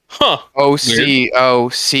Ocoee. Huh? Ococee.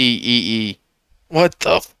 What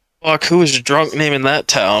the fuck? Who was drunk naming that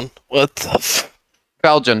town? What the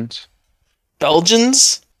Belgians.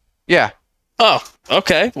 Belgians? Yeah, Oh,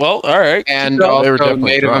 okay. Well, all right. and They were also definitely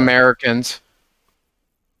Native drunk. Americans.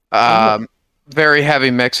 Very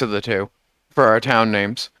heavy mix of the two for our town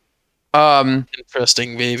names.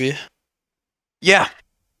 Interesting, baby. Yeah.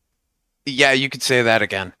 Yeah, you could say that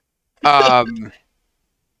again.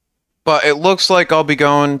 But it looks like I'll be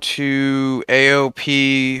going to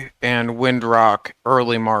AOP and Windrock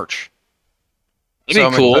early March. That'd be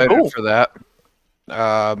I'm cool. excited for that.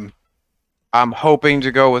 I'm hoping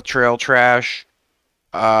to go with Trail Trash.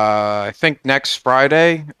 I think next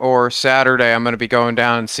Friday or Saturday, I'm gonna be going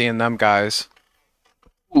down and seeing them guys.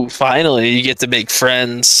 Ooh, finally, you get to make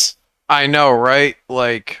friends. I know, right?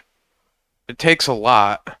 Like, it takes a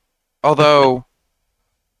lot. Although,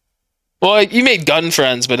 Well, you made gun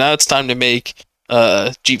friends, but now it's time to make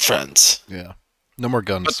Jeep friends. Yeah. No more but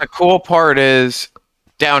guns. the cool part is,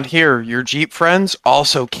 down here, your Jeep friends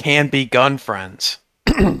also can be gun friends.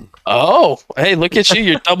 Oh, hey, look at you!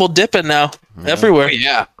 You're double dipping now Yeah. everywhere.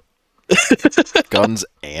 Yeah. Guns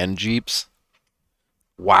and jeeps.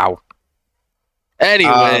 Wow.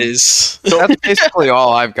 Anyways, That's basically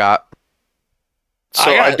all I've got. So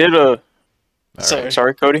I I got- did a. sorry.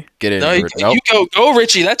 Sorry, Cody. Get in. No, you, Nope. you go,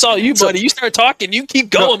 Richie. That's all you, buddy. You start talking, you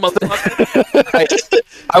keep going, motherfucker.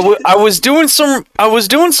 I was doing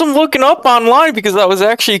some looking up online because I was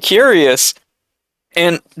actually curious,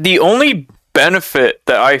 and the only benefit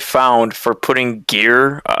that I found for putting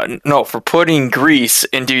putting grease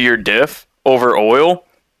into your diff over oil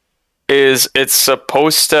is it's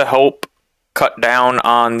supposed to help cut down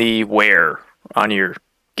on the wear on your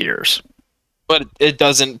gears. But it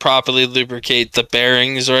doesn't properly lubricate the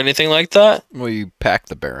bearings or anything like that. Well, you pack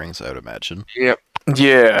the bearings, I would imagine. Yep.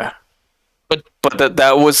 Yeah, But-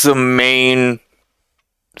 that was the main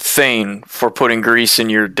thing for putting grease in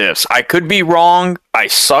your diffs. I could be wrong. I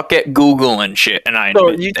suck at Googling shit, and I So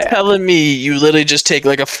admit you that. telling me you literally just take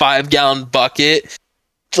like a 5-gallon bucket,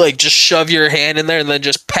 like just shove your hand in there and then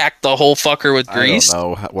just pack the whole fucker with grease? I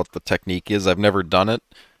don't know what the technique is. I've never done it.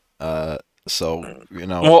 So, you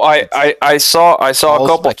know. Well, I saw a all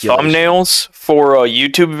couple speculation. thumbnails for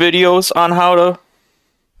YouTube videos on how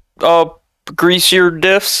to grease your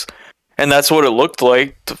diffs, and that's what it looked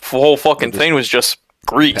like. The whole fucking thing was just Packed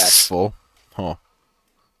grease. full. Huh.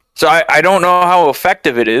 So I don't know how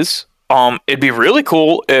effective it is. It'd be really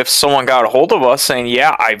cool if someone got a hold of us saying,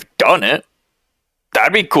 "Yeah, I've done it."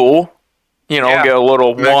 That'd be cool. You know, Yeah. get a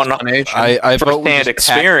little one. Explanation. I vote we First-hand just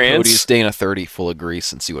pack experience. Cody's Dana 30 full of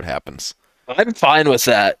grease and see what happens. I'm fine with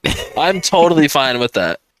that. I'm totally fine with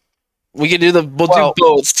that. We can do we'll Well- do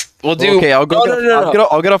both. We'll do. Okay, I'll go. No.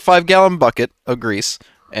 I'll get a 5-gallon bucket of grease,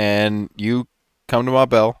 and you come to my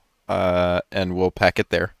bell, and we'll pack it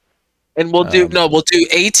there. And we'll do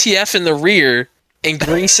ATF in the rear and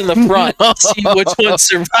grease in the front. See which one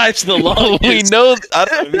survives the longest. We know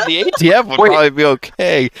the ATF would Wait. probably be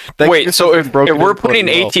okay. Wait, so if broken we're in putting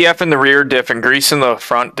pretty well. ATF in the rear diff and grease in the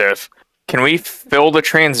front diff, can we fill the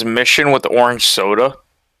transmission with orange soda?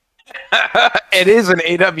 It is an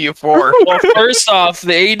AW4. Well, first off,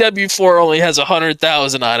 the AW4 only has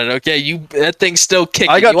 100,000 on it. Okay, that thing's still kicking.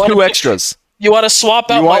 I got You wanna- two extras. You want to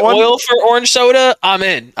swap out You my want one? oil for orange soda? I'm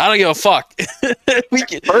in. I don't give a fuck.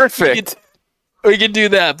 Perfect. We can do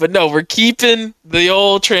that, but no, we're keeping the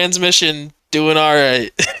old transmission doing all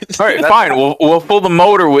right. All right, fine. We'll fill the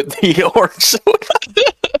motor with the orange soda.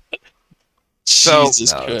 So-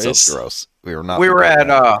 Jesus No, that Christ. sounds gross. We were not. We were prepared at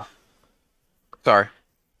for that. sorry.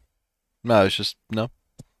 No, it's just no.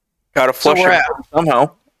 Gotta So flush we're it at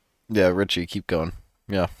somehow. Yeah, Richie, keep going.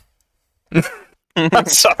 Yeah. I'm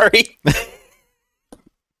sorry.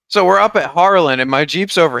 So we're up at Harlan and my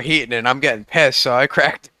Jeep's overheating and I'm getting pissed, so I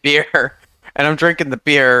cracked a beer and I'm drinking the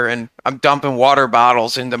beer and I'm dumping water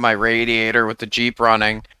bottles into my radiator with the Jeep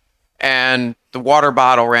running. And the water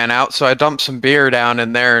bottle ran out, so I dumped some beer down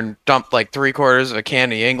in there and dumped like 3/4 of a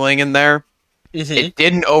can of Yingling in there. Mhm. It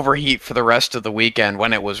didn't overheat for the rest of the weekend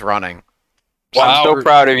when it was running. I'm Wow. so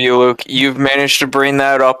proud of you, Luke. You've managed to bring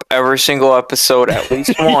that up every single episode at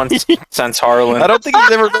least once since Harlan. I don't think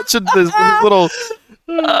he's ever mentioned this little.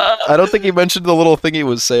 I don't think he mentioned the little thing he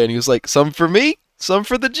was saying. He was like, "Some for me, some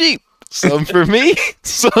for the Jeep, some for me,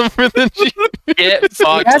 some for the Jeep." Get He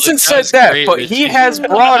fucked. hasn't Luke. said was that, great, but he Richie. has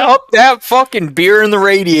brought up that fucking beer in the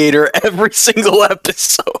radiator every single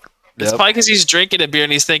episode. It's Yep. probably because he's drinking a beer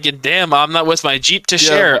and he's thinking, "Damn, I'm not with my Jeep to Yeah.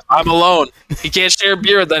 share. I'm alone. He can't share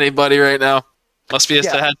beer with anybody right now. Must be a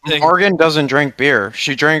Yeah. sad thing." Morgan doesn't drink beer.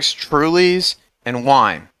 She drinks Trulies and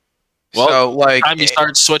wine. Well, so like Time you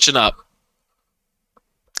start switching up,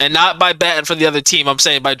 and not by betting for the other team. I'm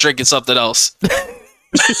saying by drinking something else.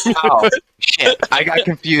 oh, shit. I got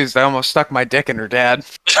confused. I almost stuck my dick in her dad.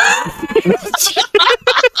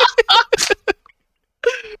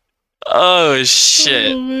 Oh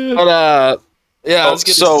shit! But yeah, I was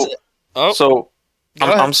gonna so- say, oh, So, go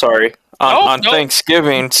ahead. I'm sorry. No, On no.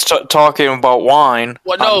 Thanksgiving, talking about wine.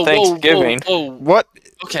 Well, no, on Thanksgiving. whoa. What?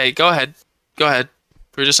 Okay, go ahead. Go ahead.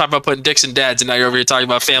 We were just talking about putting dicks in dads, and now you're over here talking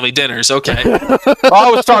about family dinners. Okay. Well,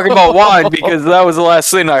 I was talking about wine because that was the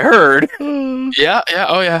last thing I heard. Yeah.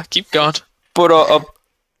 Oh yeah. Keep going. But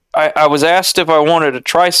I was asked if I wanted to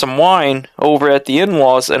try some wine over at the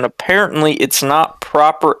in-laws, and apparently it's not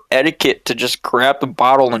proper etiquette to just grab the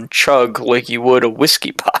bottle and chug like you would a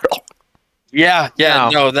whiskey bottle. Yeah, No.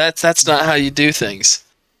 no, that's not how you do things.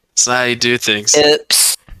 It's not how you do things.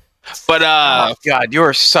 Oops. But Oh God, you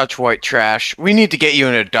are such white trash. We need to get you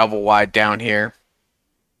in a double wide down here.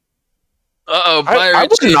 I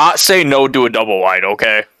would not say no to a double wide,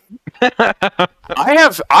 okay?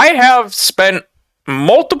 I have spent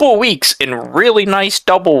multiple weeks in really nice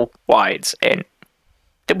double wides, and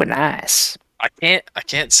they were nice. I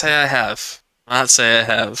can't say I have. Not say I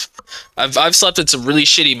have. I've slept in some really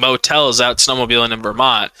shitty motels out snowmobiling in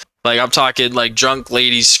Vermont. Like I'm talking like drunk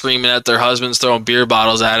ladies screaming at their husbands, throwing beer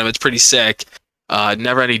bottles at them. It's pretty sick.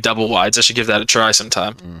 Never any double wides. I should give that a try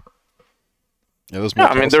sometime. It was Yeah,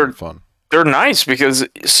 I mean, they're fun. They're nice because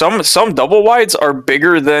some double wides are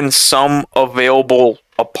bigger than some available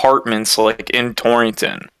apartments like in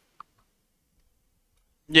Torrington.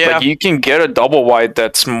 Yeah. Like you can get a double wide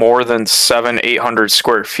that's more than 800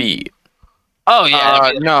 square feet. Oh yeah.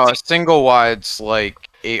 I mean, No, a single wide's like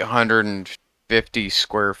 850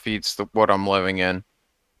 square feet's what I'm living in.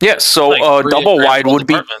 Yeah, so like three double wide grand would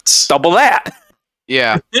be apartments. double that.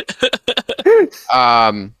 Yeah.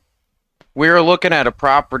 We were looking at a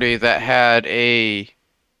property that had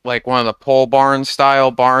like one of the pole barn style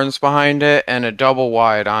barns behind it and a double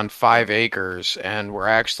wide on 5 acres, and we're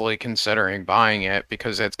actually considering buying it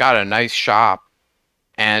because it's got a nice shop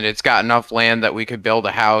and it's got enough land that we could build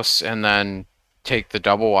a house and then take the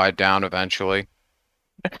double wide down eventually.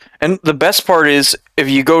 And the best part is, if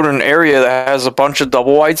you go to an area that has a bunch of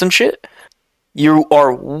double wides and shit, you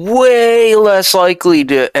are way less likely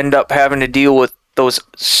to end up having to deal with those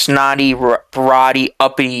snotty, rotty,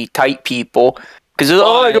 uppity type people. Because,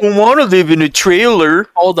 I don't want to live in a trailer.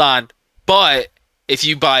 Hold on. But if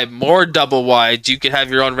you buy more double wides, you could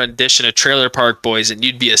have your own rendition of Trailer Park Boys, and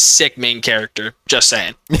you'd be a sick main character. Just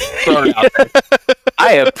saying. Throw it out there.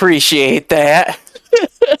 I appreciate that.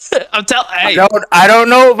 I'm telling. Hey, I don't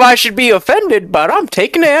know if I should be offended, but I'm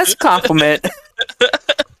taking it as a compliment.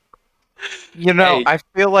 You know, Hey. I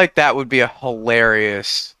feel like that would be a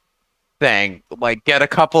hilarious thing. Like, get a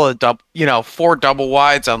couple of 4 double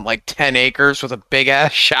wides on like 10 acres with a big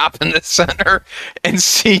ass shop in the center and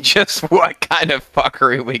see just what kind of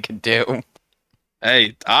fuckery we could do.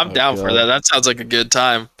 hey, I'm down for God. that. That sounds like a good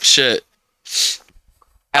time. Shit.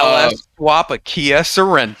 LS swap a Kia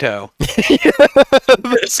Sorrento.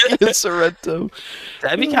 Sorrento.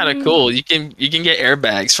 That'd be kind of cool. You can get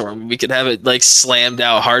airbags for them. We could have it like slammed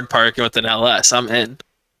out hard parking with an LS. I'm in.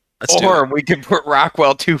 Let's do Or it. we could put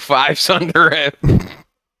Rockwell 2.5s under it.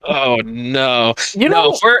 Oh no! You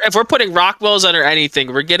No, know, if we're putting Rockwells under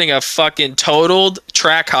anything, we're getting a fucking totaled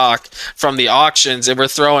Trackhawk from the auctions, and we're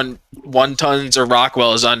throwing 1 tons of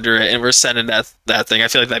Rockwells under it, and we're sending that thing. I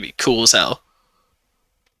feel like that'd be cool as hell.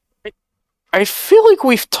 I feel like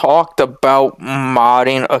we've talked about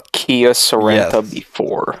modding a Kia Sorrento Yes.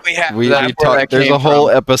 before. We talked. There's a whole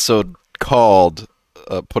episode called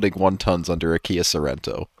 "Putting 1 tons under a Kia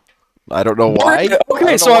Sorrento." I don't know why.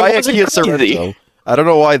 Okay, so why I a wasn't Kia crazy. Sorrento. I don't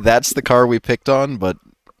know why that's the car we picked on, but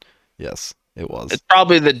yes, it was. It's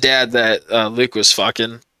probably the dad that Luke was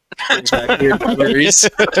fucking. Brings back weird memories.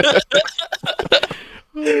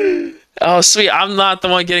 Oh, sweet. I'm not the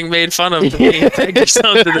one getting made fun of for being a pig or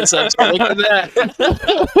something this episode. Look at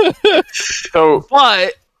that. So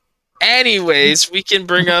But, anyways, we can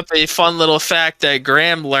bring up a fun little fact that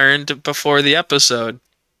Graham learned before the episode.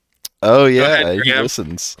 Oh yeah, ahead, he Graham.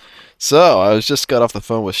 listens. So I was just got off the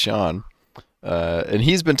phone with Sean, and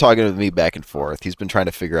he's been talking with me back and forth. He's been trying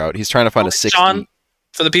to figure out. He's trying to find a 60. Sean,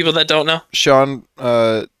 for the people that don't know. Sean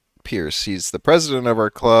Pierce. He's the president of our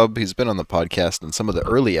club. He's been on the podcast in some of the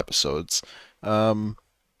early episodes. We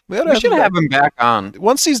should have him back on.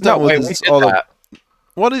 once he's done with we his, did all that.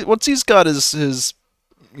 once he's got his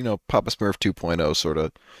Papa Smurf 2.0 sort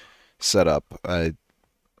of set up. I'd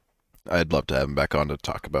love to have him back on to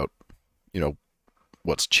talk about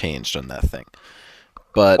what's changed on that thing.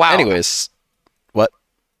 But Wow. anyways, what?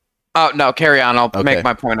 Oh, no, carry on. I'll Okay. make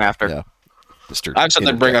my point after. Yeah. Mr. I have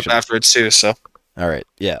something to bring up Interjection. afterwards, too, so. All right.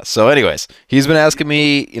 Yeah. So anyways, he's been asking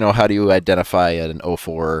me, how do you identify an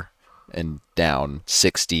 04 and down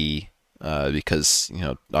 60 because,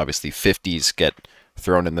 obviously 50s get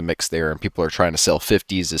thrown in the mix there and people are trying to sell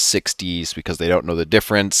 50s as 60s because they don't know the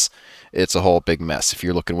difference. It's a whole big mess if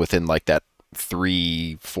you're looking within like that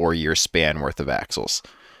 3-4 year span worth of axles.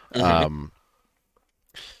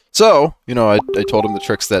 So, I told him the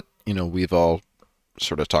tricks that, we've all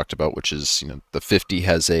sort of talked about, which is, the 50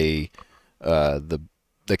 has a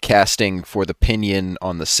the casting for the pinion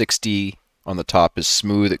on the 60 on the top is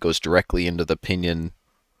smooth. It goes directly into the pinion.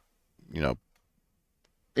 You know,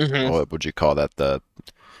 Mm-hmm. what would you call that? The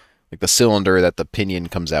cylinder that the pinion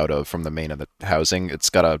comes out of from the main of the housing. It's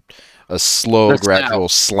got a slow, The gradual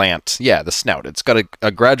slant. Yeah, the snout. It's got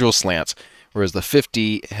a gradual slant, whereas the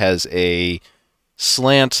 50 has a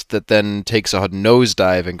slant that then takes a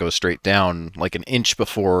nosedive and goes straight down like an inch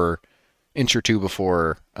or two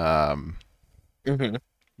before Mm-hmm.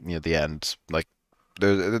 the end. Like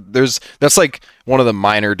there's that's like one of the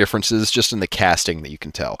minor differences just in the casting that you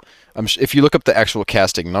can tell. If you look up the actual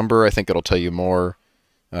casting number, I think it'll tell you more.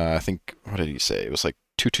 I think, what did he say? It was like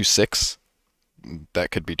 226.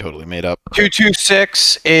 That could be totally made up.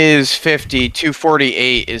 226 is 50.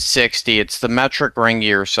 248 is 60. It's the metric ring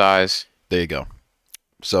gear size. There you go.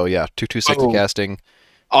 So yeah, 226 Oh. casting.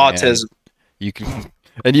 Autism. You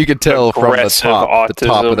can tell from the Aggressive top of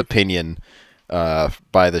autism. the pinion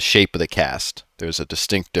by the shape of the cast. There's a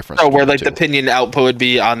distinct difference. So where between like the two. pinion output would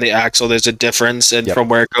be on the axle, there's a difference, and Yep. from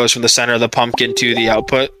where it goes from the center of the pumpkin to the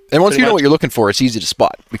output. And once pretty you know much. what you're looking for, it's easy to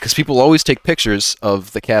spot because people always take pictures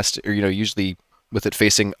of the cast, or usually with it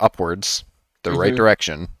facing upwards, the right Mhm.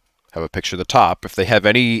 direction. Have a picture of the top. If they have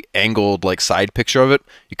any angled like side picture of it,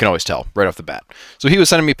 you can always tell right off the bat. So he was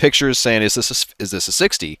sending me pictures saying, "Is this a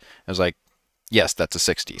 60?" I was like, "Yes, that's a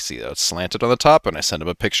 60." See, it's slanted on the top, and I sent him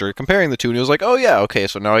a picture comparing the two, and he was like, "Oh yeah, okay,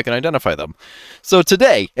 so now I can identify them." So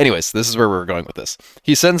today, anyways, this is where we're going with this.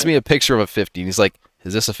 He sends me a picture of a 50, and he's like,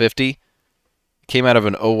 "Is this a 50?" Came out of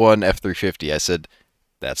an '01 F350. I said,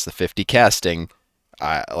 "That's the 50 casting."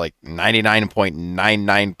 I like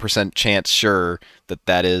 99.99% chance sure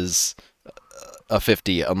that is a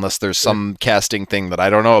 50 unless there's some casting thing that I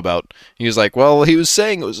don't know about. He was like, "Well, he was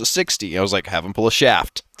saying it was a 60." I was like, "Have him pull a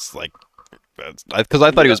shaft." It's like, because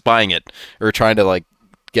I thought he was buying it or trying to like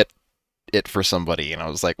get it for somebody, and I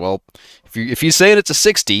was like, "Well, if he's saying it's a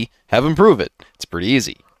 60, have him prove it. It's pretty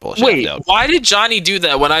easy. Pull a shaft Wait, out." why did Johnny do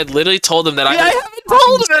that when I literally told him that I haven't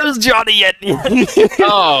told him it was Johnny yet.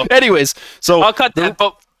 Oh, Anyways, so I'll cut that.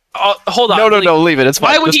 But hold on. no, like, leave it. It's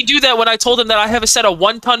fine. Why would Just- he do that when I told him that I have a set of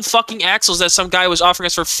 1-ton fucking axles that some guy was offering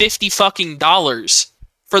us for $50 fucking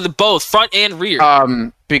for the both front and rear?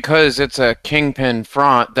 Because it's a kingpin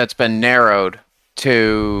front that's been narrowed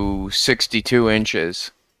to 62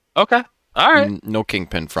 inches. Okay, all right, No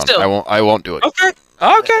kingpin front. Still. I won't do it.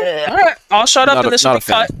 okay, all right. I'll shut up Not and a- this not will a be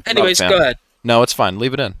fan. cut. Not a Anyways, fan. go ahead. No, it's fine.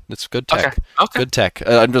 Leave it in. It's good tech. Okay. Good tech.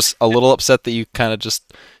 I'm just a little upset that you kind of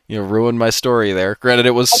just ruined my story there. Granted,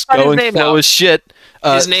 it was I'll cut his going name slow out. as shit.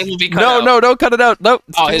 His name will be cut out. No, don't cut it out. No,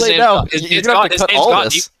 it's Oh, too his late name. now. It's You're gonna gone. have to His cut name's all gone.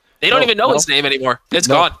 this. They don't No, even know no. his name anymore. It's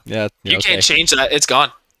No. gone. Yeah, You okay. can't change that. It's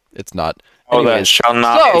gone. It's not. Oh, that Anyways, shall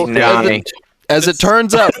not so, be named. as it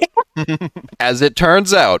turns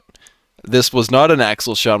out, this was not an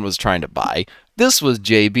axle Sean was trying to buy. This was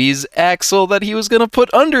JB's axle that he was going to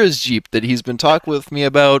put under his Jeep that he's been talking with me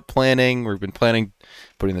about planning. We've been planning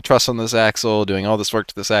putting the truss on this axle, doing all this work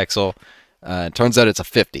to this axle. It turns out it's a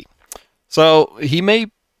 50. So he may,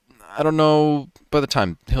 I don't know, by the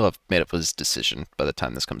time he'll have made up his decision by the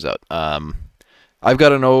time this comes out. I've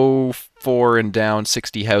got an 04 and down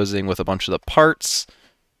 60 housing with a bunch of the parts.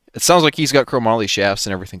 It sounds like he's got chromoly shafts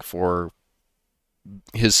and everything for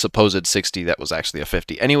his supposed 60 that was actually a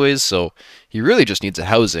 50 anyways, so he really just needs a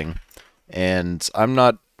housing, and I'm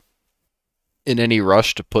not in any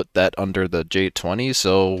rush to put that under the J20,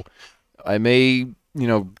 so I may,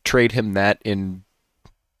 trade him that in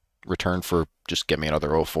return for just get me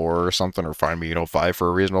another 04 or something, or find me an 05 for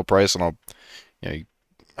a reasonable price, and I'll,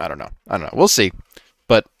 I don't know. We'll see.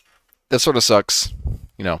 But that sort of sucks.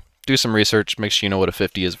 Do some research. Make sure you know what a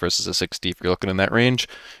 50 is versus a 60 if you're looking in that range,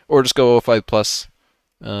 or just go 05 plus,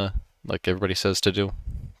 like everybody says to do.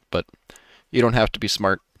 But you don't have to be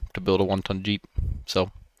smart to build a 1-ton Jeep.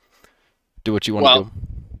 So do what you want to do.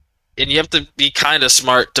 And you have to be kind of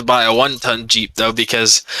smart to buy a 1-ton Jeep, though,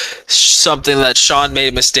 because something that Sean made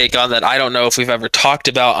a mistake on that I don't know if we've ever talked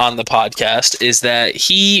about on the podcast is that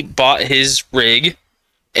he bought his rig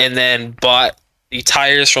and then bought the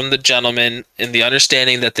tires from the gentleman in the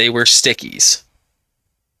understanding that they were stickies.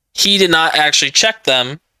 He did not actually check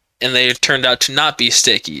them, and they turned out to not be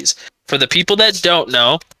stickies. For the people that don't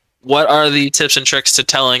know, what are the tips and tricks to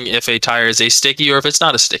telling if a tire is a sticky or if it's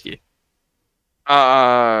not a sticky?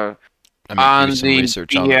 I mean, On do some the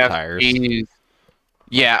research on the tires. BFGs,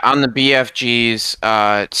 yeah, on the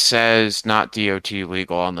BFGs, it says not DOT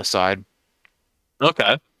legal on the side.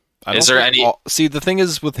 Okay. I Is don't there think any- See, the thing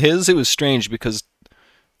is, with his, it was strange because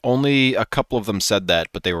only a couple of them said that,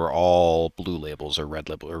 but they were all blue labels or red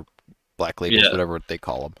label or black labels, Yeah. whatever they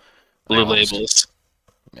call them. Blue labels.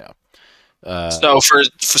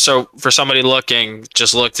 For somebody looking,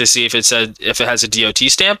 just look to see if it has a DOT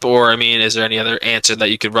stamp, or I mean, is there any other answer that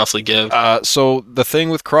you could roughly give? So the thing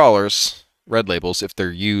with crawlers, red labels, if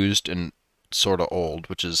they're used and sort of old,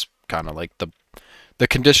 which is kind of like the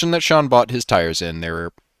condition that Sean bought his tires in, they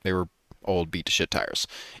were old beat to shit tires.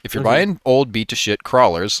 If you're buying old beat to shit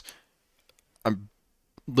crawlers,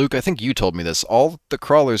 Luke, I think you told me this. All the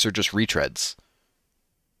crawlers are just retreads.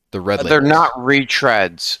 The red labels. They're not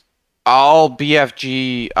retreads. All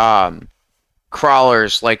BFG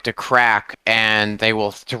crawlers like to crack, and they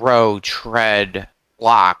will throw tread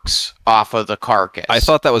blocks off of the carcass. I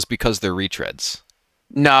thought that was because they're retreads.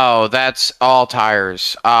 No, that's all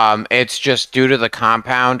tires. It's just due to the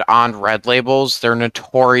compound on red labels. They're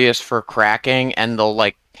notorious for cracking, and they'll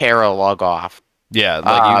like tear a lug off. Yeah,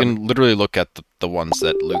 like you can literally look at the ones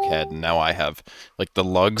that Luke had, and now I have. Like the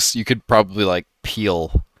lugs, you could probably like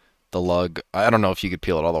peel the lug. I don't know if you could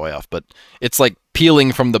peel it all the way off, but it's like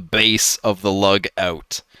peeling from the base of the lug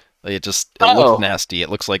out. Like it looks nasty. It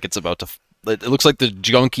looks like it's about to. It looks like the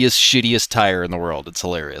junkiest, shittiest tire in the world. It's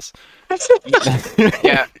hilarious.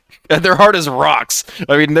 Yeah. And they're hard as rocks.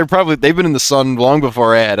 I mean, they've been in the sun long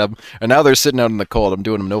before I had them, and now they're sitting out in the cold. I'm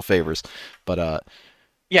doing them no favors. But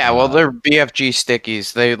Yeah, well, they're BFG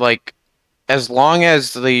stickies. They like, as long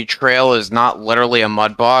as the trail is not literally a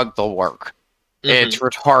mud bog, they'll work. It's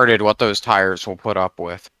retarded what those tires will put up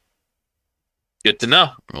with. Good to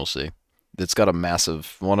know. we'll see. It's got a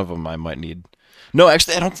massive. One of them I might need. No,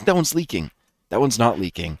 actually, I don't think that one's leaking. That one's not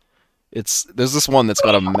leaking. There's this one that's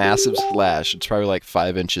got a massive slash. It's probably like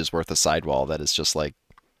 5 inches worth of sidewall that is just like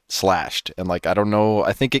slashed, and like I don't know.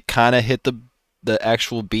 I think it kind of hit the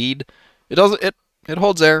actual bead. It doesn't. It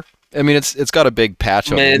holds air. I mean, it's got a big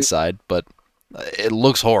patch on the inside, but it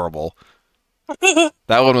looks horrible.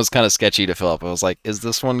 That one was kind of sketchy to fill up. I was like, is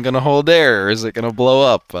this one gonna hold air, or is it gonna blow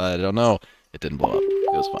up? I don't know. It didn't blow up.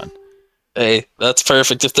 It was fine. Hey, that's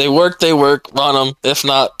perfect. If they work, they work. Run them. If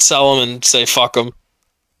not, sell them and say fuck them.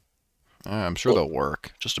 I'm sure they'll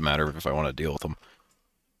work. Just a matter of if I want to deal with them.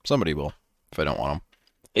 Somebody will, if I don't want them.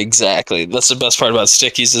 Exactly. That's the best part about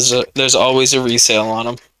stickies is there's always a resale on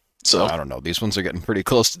them. So I don't know. These ones are getting pretty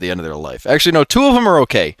close to the end of their life. Actually, no. 2 of them are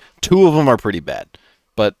okay. 2 of them are pretty bad.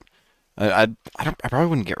 But I probably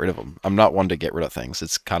wouldn't get rid of them. I'm not one to get rid of things.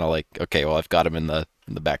 It's kind of like, okay, well, I've got them in the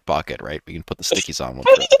back pocket, right? We can put the stickies on.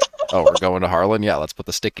 Oh, we're going to Harlan? Yeah, let's put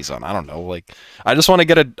the stickies on. I don't know. Like, I just want to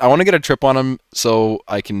get a trip on them so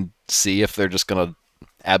I can see if they're just gonna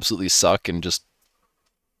absolutely suck and just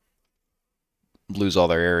lose all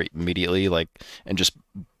their air immediately. Like, and just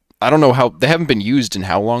I don't know how they haven't been used in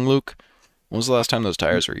how long, Luke? When was the last time those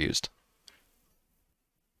tires were used?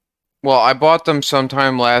 Well, I bought them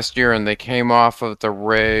sometime last year, and they came off of the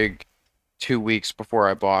rig 2 weeks before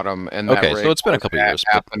I bought them. And that Okay, rig so it's been a was couple at years.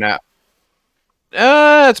 But...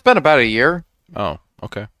 It's been about a year. Oh,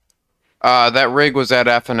 okay. That rig was at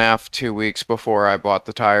F&F 2 weeks before I bought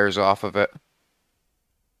the tires off of it.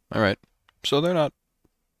 All right. So they're not.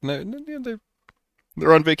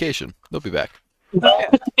 They're on vacation. They'll be back in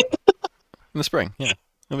the spring. Yeah,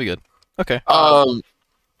 they'll be good. Okay.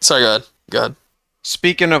 Sorry, go ahead.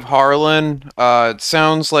 Speaking of Harlan, it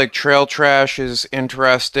sounds like Trail Trash is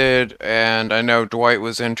interested, and I know Dwight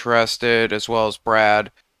was interested, as well as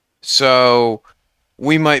Brad. So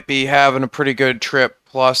we might be having a pretty good trip.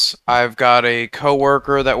 Plus, I've got a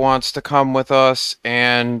coworker that wants to come with us,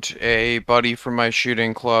 and a buddy from my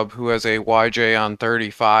shooting club who has a YJ on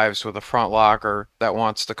 35s with a front locker that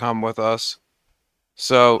wants to come with us.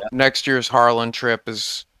 So next year's Harlan trip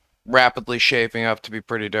is rapidly shaping up to be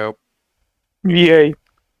pretty dope. Yay.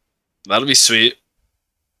 That'll be sweet.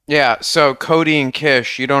 Yeah, so Cody and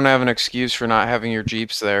Kish, you don't have an excuse for not having your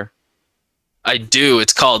Jeeps there. I do.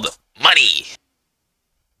 It's called money.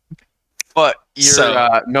 But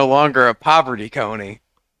you're no longer a poverty coney.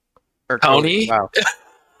 Or Coney? Wow.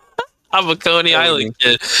 I'm a Coney Island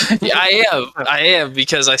kid. Yeah, I am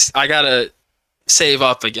because I gotta save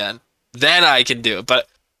up again. Then I can do it. But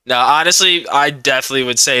no, honestly, I definitely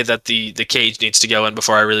would say that the cage needs to go in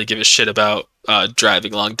before I really give a shit about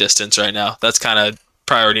driving long distance right now. That's kind of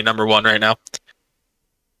priority number 1 right now.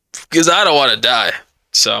 Because I don't want to die.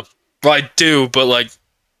 So, well, I do, but like,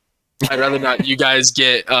 I'd rather not you guys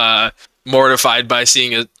get mortified by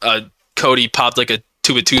seeing a Cody pop like a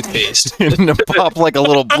tube of toothpaste. And pop like a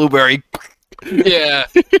little blueberry. Yeah,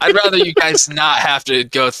 I'd rather you guys not have to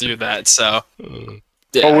go through that. So,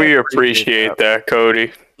 yeah, Oh, we appreciate that,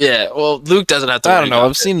 Cody. yeah. Well, Luke doesn't have to. I worry don't know. about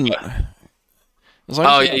I've seen. it. As long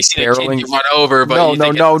Oh as yeah, you're you seen a kid barreling- get run over, but No, you no,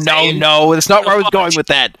 think no, it's no, insane? no. That's not where I was going with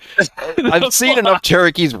that. I've seen enough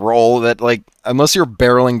Cherokees roll that, like, unless you're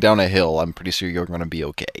barreling down a hill, I'm pretty sure you're gonna be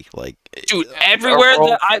okay. Like, Dude, everywhere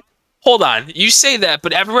that I hold on, you say that,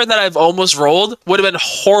 but everywhere that I've almost rolled would have been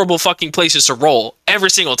horrible fucking places to roll every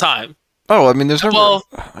single time. oh, I mean, there's never. Well,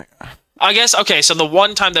 I guess okay. So the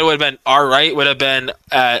one time that would have been all right would have been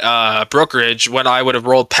at Brookridge when I would have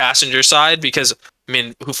rolled passenger side because I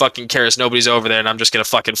mean, who fucking cares? Nobody's over there, and I'm just gonna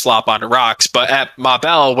fucking flop onto rocks. But at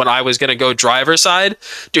Mabel, when I was gonna go driver side,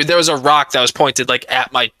 dude, there was a rock that was pointed like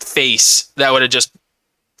at my face that would have just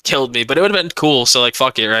killed me. But it would have been cool. So like,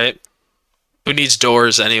 fuck it, right? Who needs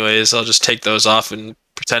doors anyways? I'll just take those off and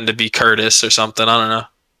pretend to be Curtis or something. I don't know.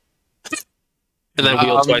 And then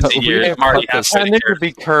wheel twice a year. Marty has to Pretending to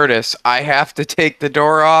be Curtis, I have to take the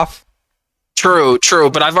door off. True,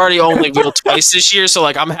 but I've already only wheeled twice this year, so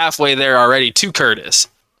like I'm halfway there already to Curtis.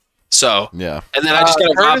 So Yeah. and then I just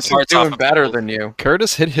gotta rob Curtis is parts off doing of better people. than you.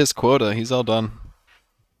 Curtis hit his quota. He's all done.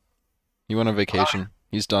 He went on vacation.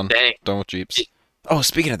 He's done. Dang. Done with Jeeps. Oh,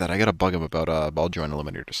 speaking of that, I gotta bug him about ball joint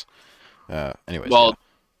eliminators. Anyways. Well,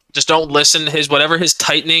 just don't listen to whatever his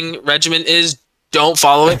tightening regimen is. Don't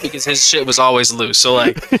follow it because his shit was always loose. So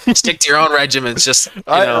like, stick to your own regimens. Just you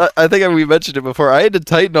know. I think we mentioned it before. I had to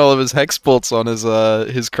tighten all of his hex bolts on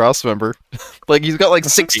his cross member. Like he's got like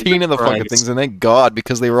 16 of the fucking Christ. things, and thank God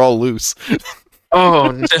because they were all loose.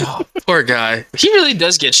 Oh no, poor guy. He really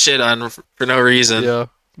does get shit on for no reason. Yeah.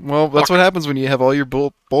 Well, that's what happens when you have all your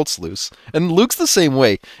bolts loose. And Luke's the same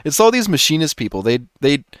way. It's all these machinist people. They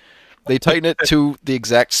tighten it to the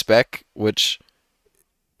exact spec, which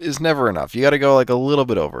is never enough. You got to go like a little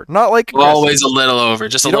bit over. Not like Always a little over.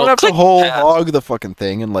 Just you a don't little. have to click whole pass. hog the fucking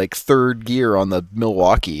thing in like third gear on the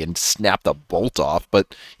Milwaukee and snap the bolt off,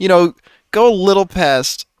 but you know, go a little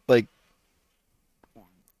past like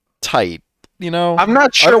tight. You know, I'm not I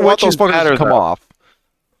sure don't want which those is fuckers better to come though. off.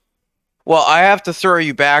 Well, I have to throw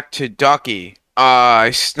you back to Ducky.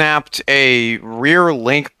 I snapped a rear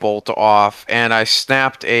link bolt off, and I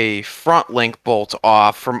snapped a front link bolt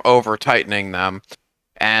off from over tightening them,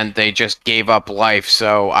 and they just gave up life.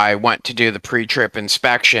 So I went to do the pre-trip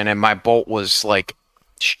inspection, and my bolt was like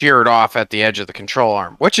sheared off at the edge of the control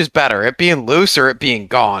arm. Which is better, it being loose or it being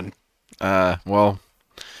gone? Well,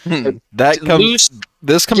 Hmm. that comes. Loose.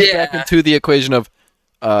 This comes back Yeah. into the equation of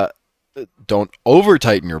don't over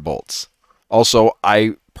tighten your bolts. Also,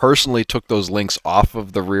 I personally took those links off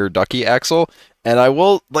of the rear ducky axle, and I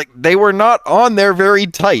will they were not on there very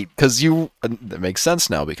tight because that makes sense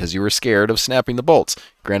now because you were scared of snapping the bolts.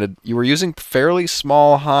 Granted, you were using fairly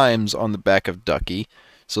small heims on the back of ducky,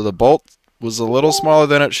 so the bolt was a little smaller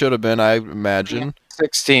than it should have been, I imagine.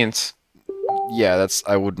 16ths. Yeah,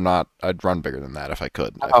 I'd run bigger than that if I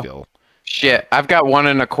could. I Oh. feel. Shit, I've got 1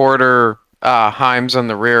 1/4 Heims on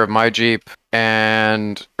the rear of my Jeep,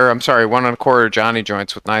 or I'm sorry, 1 1/4 Johnny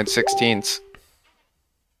joints with 9/16.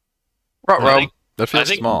 I Ruh-roh. think- That I feels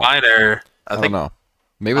think small. mine are. I don't think know.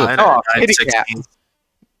 Maybe mine the, are Oh, kitty cat. 9/16.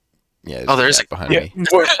 yeah. Oh, there's a a- cat behind me.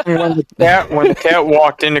 When the cat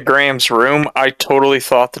walked into Graham's room, I totally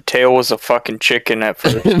thought the tail was a fucking chicken at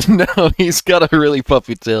first. No, he's got a really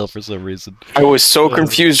puffy tail for some reason. I was so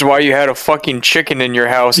confused why you had a fucking chicken in your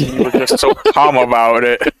house and you were just so calm about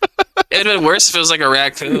it. It'd been worse if it was like a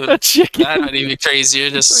raccoon. A chicken. That would be crazier.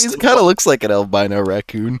 He Just kind of looks like an albino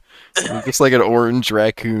raccoon. Looks like an orange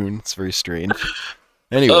raccoon. It's very strange.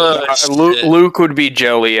 Anyway, shit. Luke would be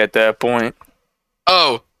jelly at that point.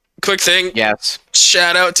 Oh, quick thing. Yes.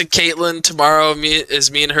 Shout out to Caitlin. Tomorrow me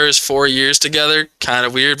and hers 4 years together. Kind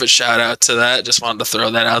of weird, but shout out to that. Just wanted to throw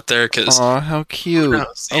that out there because aw, how cute!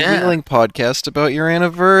 knows? A Yeah. wheeling podcast about your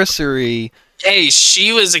anniversary. hey,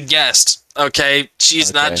 she was a guest. Okay,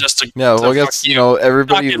 she's not Okay. just a. Yeah, well, I fuck guess you know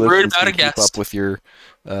everybody who Talking rude listens about can a keep guest. up with your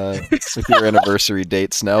anniversary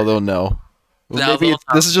dates. Now they'll know. Well, Now maybe they'll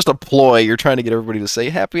this is just a ploy. You're trying to get everybody to say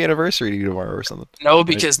happy anniversary to you tomorrow or something. No,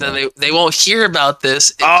 because then they won't hear about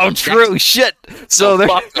this. Oh, true. Shit. So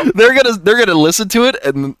fuck 'em. they're gonna listen to it,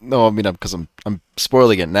 and no, I mean, because I'm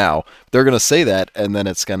spoiling it now. They're gonna say that, and then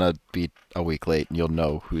it's gonna be a week late, and you'll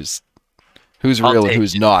know who's I'll real and take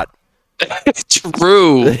who's not.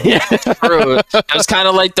 True. True. It was kind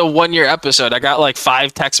of like the 1 year episode. I got like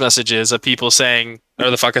 5 text messages of people saying,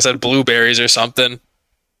 or the fuck I said, blueberries or something.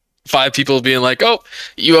 5 people being like, "Oh,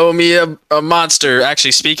 you owe me a monster."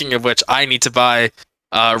 Actually, speaking of which, I need to buy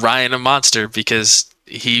Ryan a monster because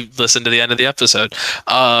he listened to the end of the episode.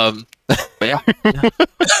 But yeah,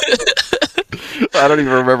 I don't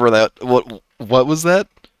even remember that. What was that?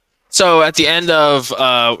 so at the end of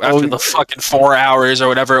after Oh, the fucking 4 hours or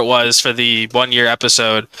whatever it was for the 1 year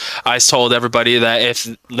episode, I told everybody that if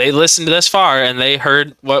they listened this far and they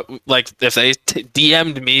heard if they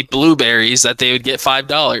DM'd me blueberries, that they would get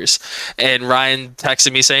 $5. And Ryan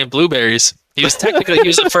texted me saying blueberries. He was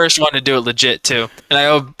the first one to do it legit too, and I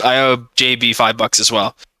owe JB $5 as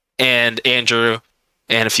well, and Andrew,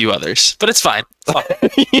 and a few others. But it's fine.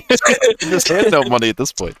 Just hand out money at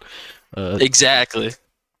this point. Exactly.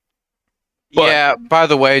 But- Yeah, by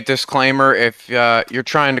the way, disclaimer, if you're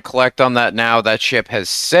trying to collect on that now, that ship has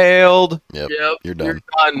sailed. Yep. You're done. You're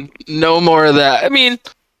done. No more of that. I mean,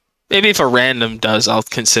 maybe if a random does, I'll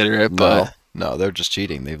consider it. But No, they're just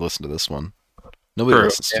cheating. They've listened to this one. Nobody True.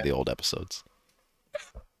 listens to the old episodes.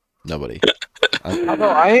 Nobody. Although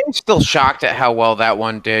I am still shocked at how well that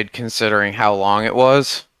one did, considering how long it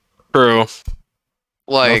was. true.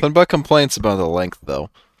 Like, Nothing but complaints about the length, though.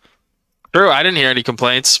 True. I didn't hear any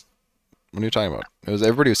complaints. What are you talking about? It was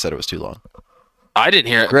everybody who said it was too long. I didn't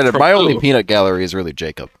hear it. Granted, from my only who? peanut gallery is really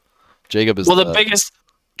Jacob. Jacob is the biggest.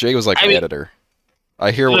 Jacob's like I my mean- editor.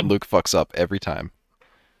 I hear when Luke fucks up every time.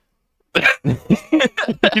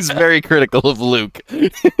 He's very critical of Luke.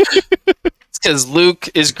 It's because Luke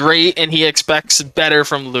is great and he expects better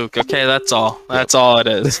from Luke. Okay, that's all. That's all it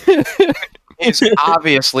is. he's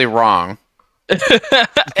obviously wrong.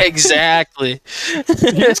 Exactly.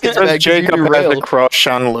 Because Jacob has a crush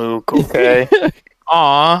on Luke, okay?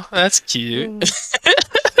 Aw, that's cute.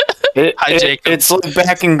 Hi, Jacob. It's like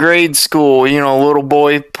back in grade school, little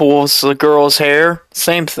boy pulls the girl's hair.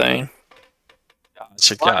 Same thing.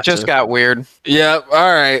 It just got weird. Yep.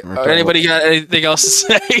 All right. Okay, Anybody got anything else to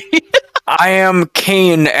say? I am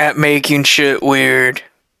keen at making shit weird.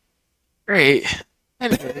 Great.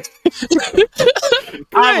 Anyway.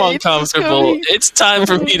 I'm uncomfortable. It's time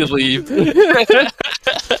for me to leave.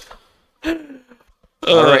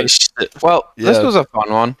 All right. Shit. Well, this Yeah. was a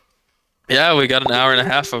fun one. Yeah, we got an hour and a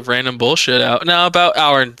half of random bullshit out. No, about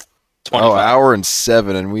hour and 25. Oh, hour and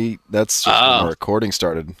 7, and that's just when Oh. our recording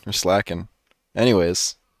started. We're slacking.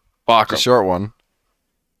 Anyways, Fuck it's a short one.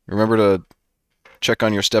 Remember to check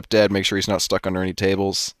on your stepdad, make sure he's not stuck under any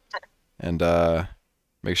tables, and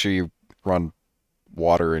make sure you run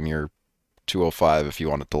water in your 205 if you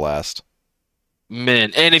want it to last.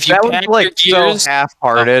 Man, and if you That pack was like your gears, so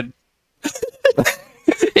half-hearted. and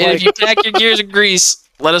if you pack your gears of grease,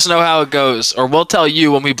 let us know how it goes, or we'll tell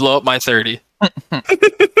you when we blow up my 30.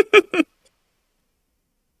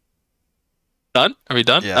 Done? Are we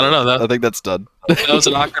done? Yeah, I don't know. I think that's done. That was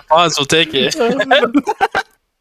an awkward pause. We'll take it.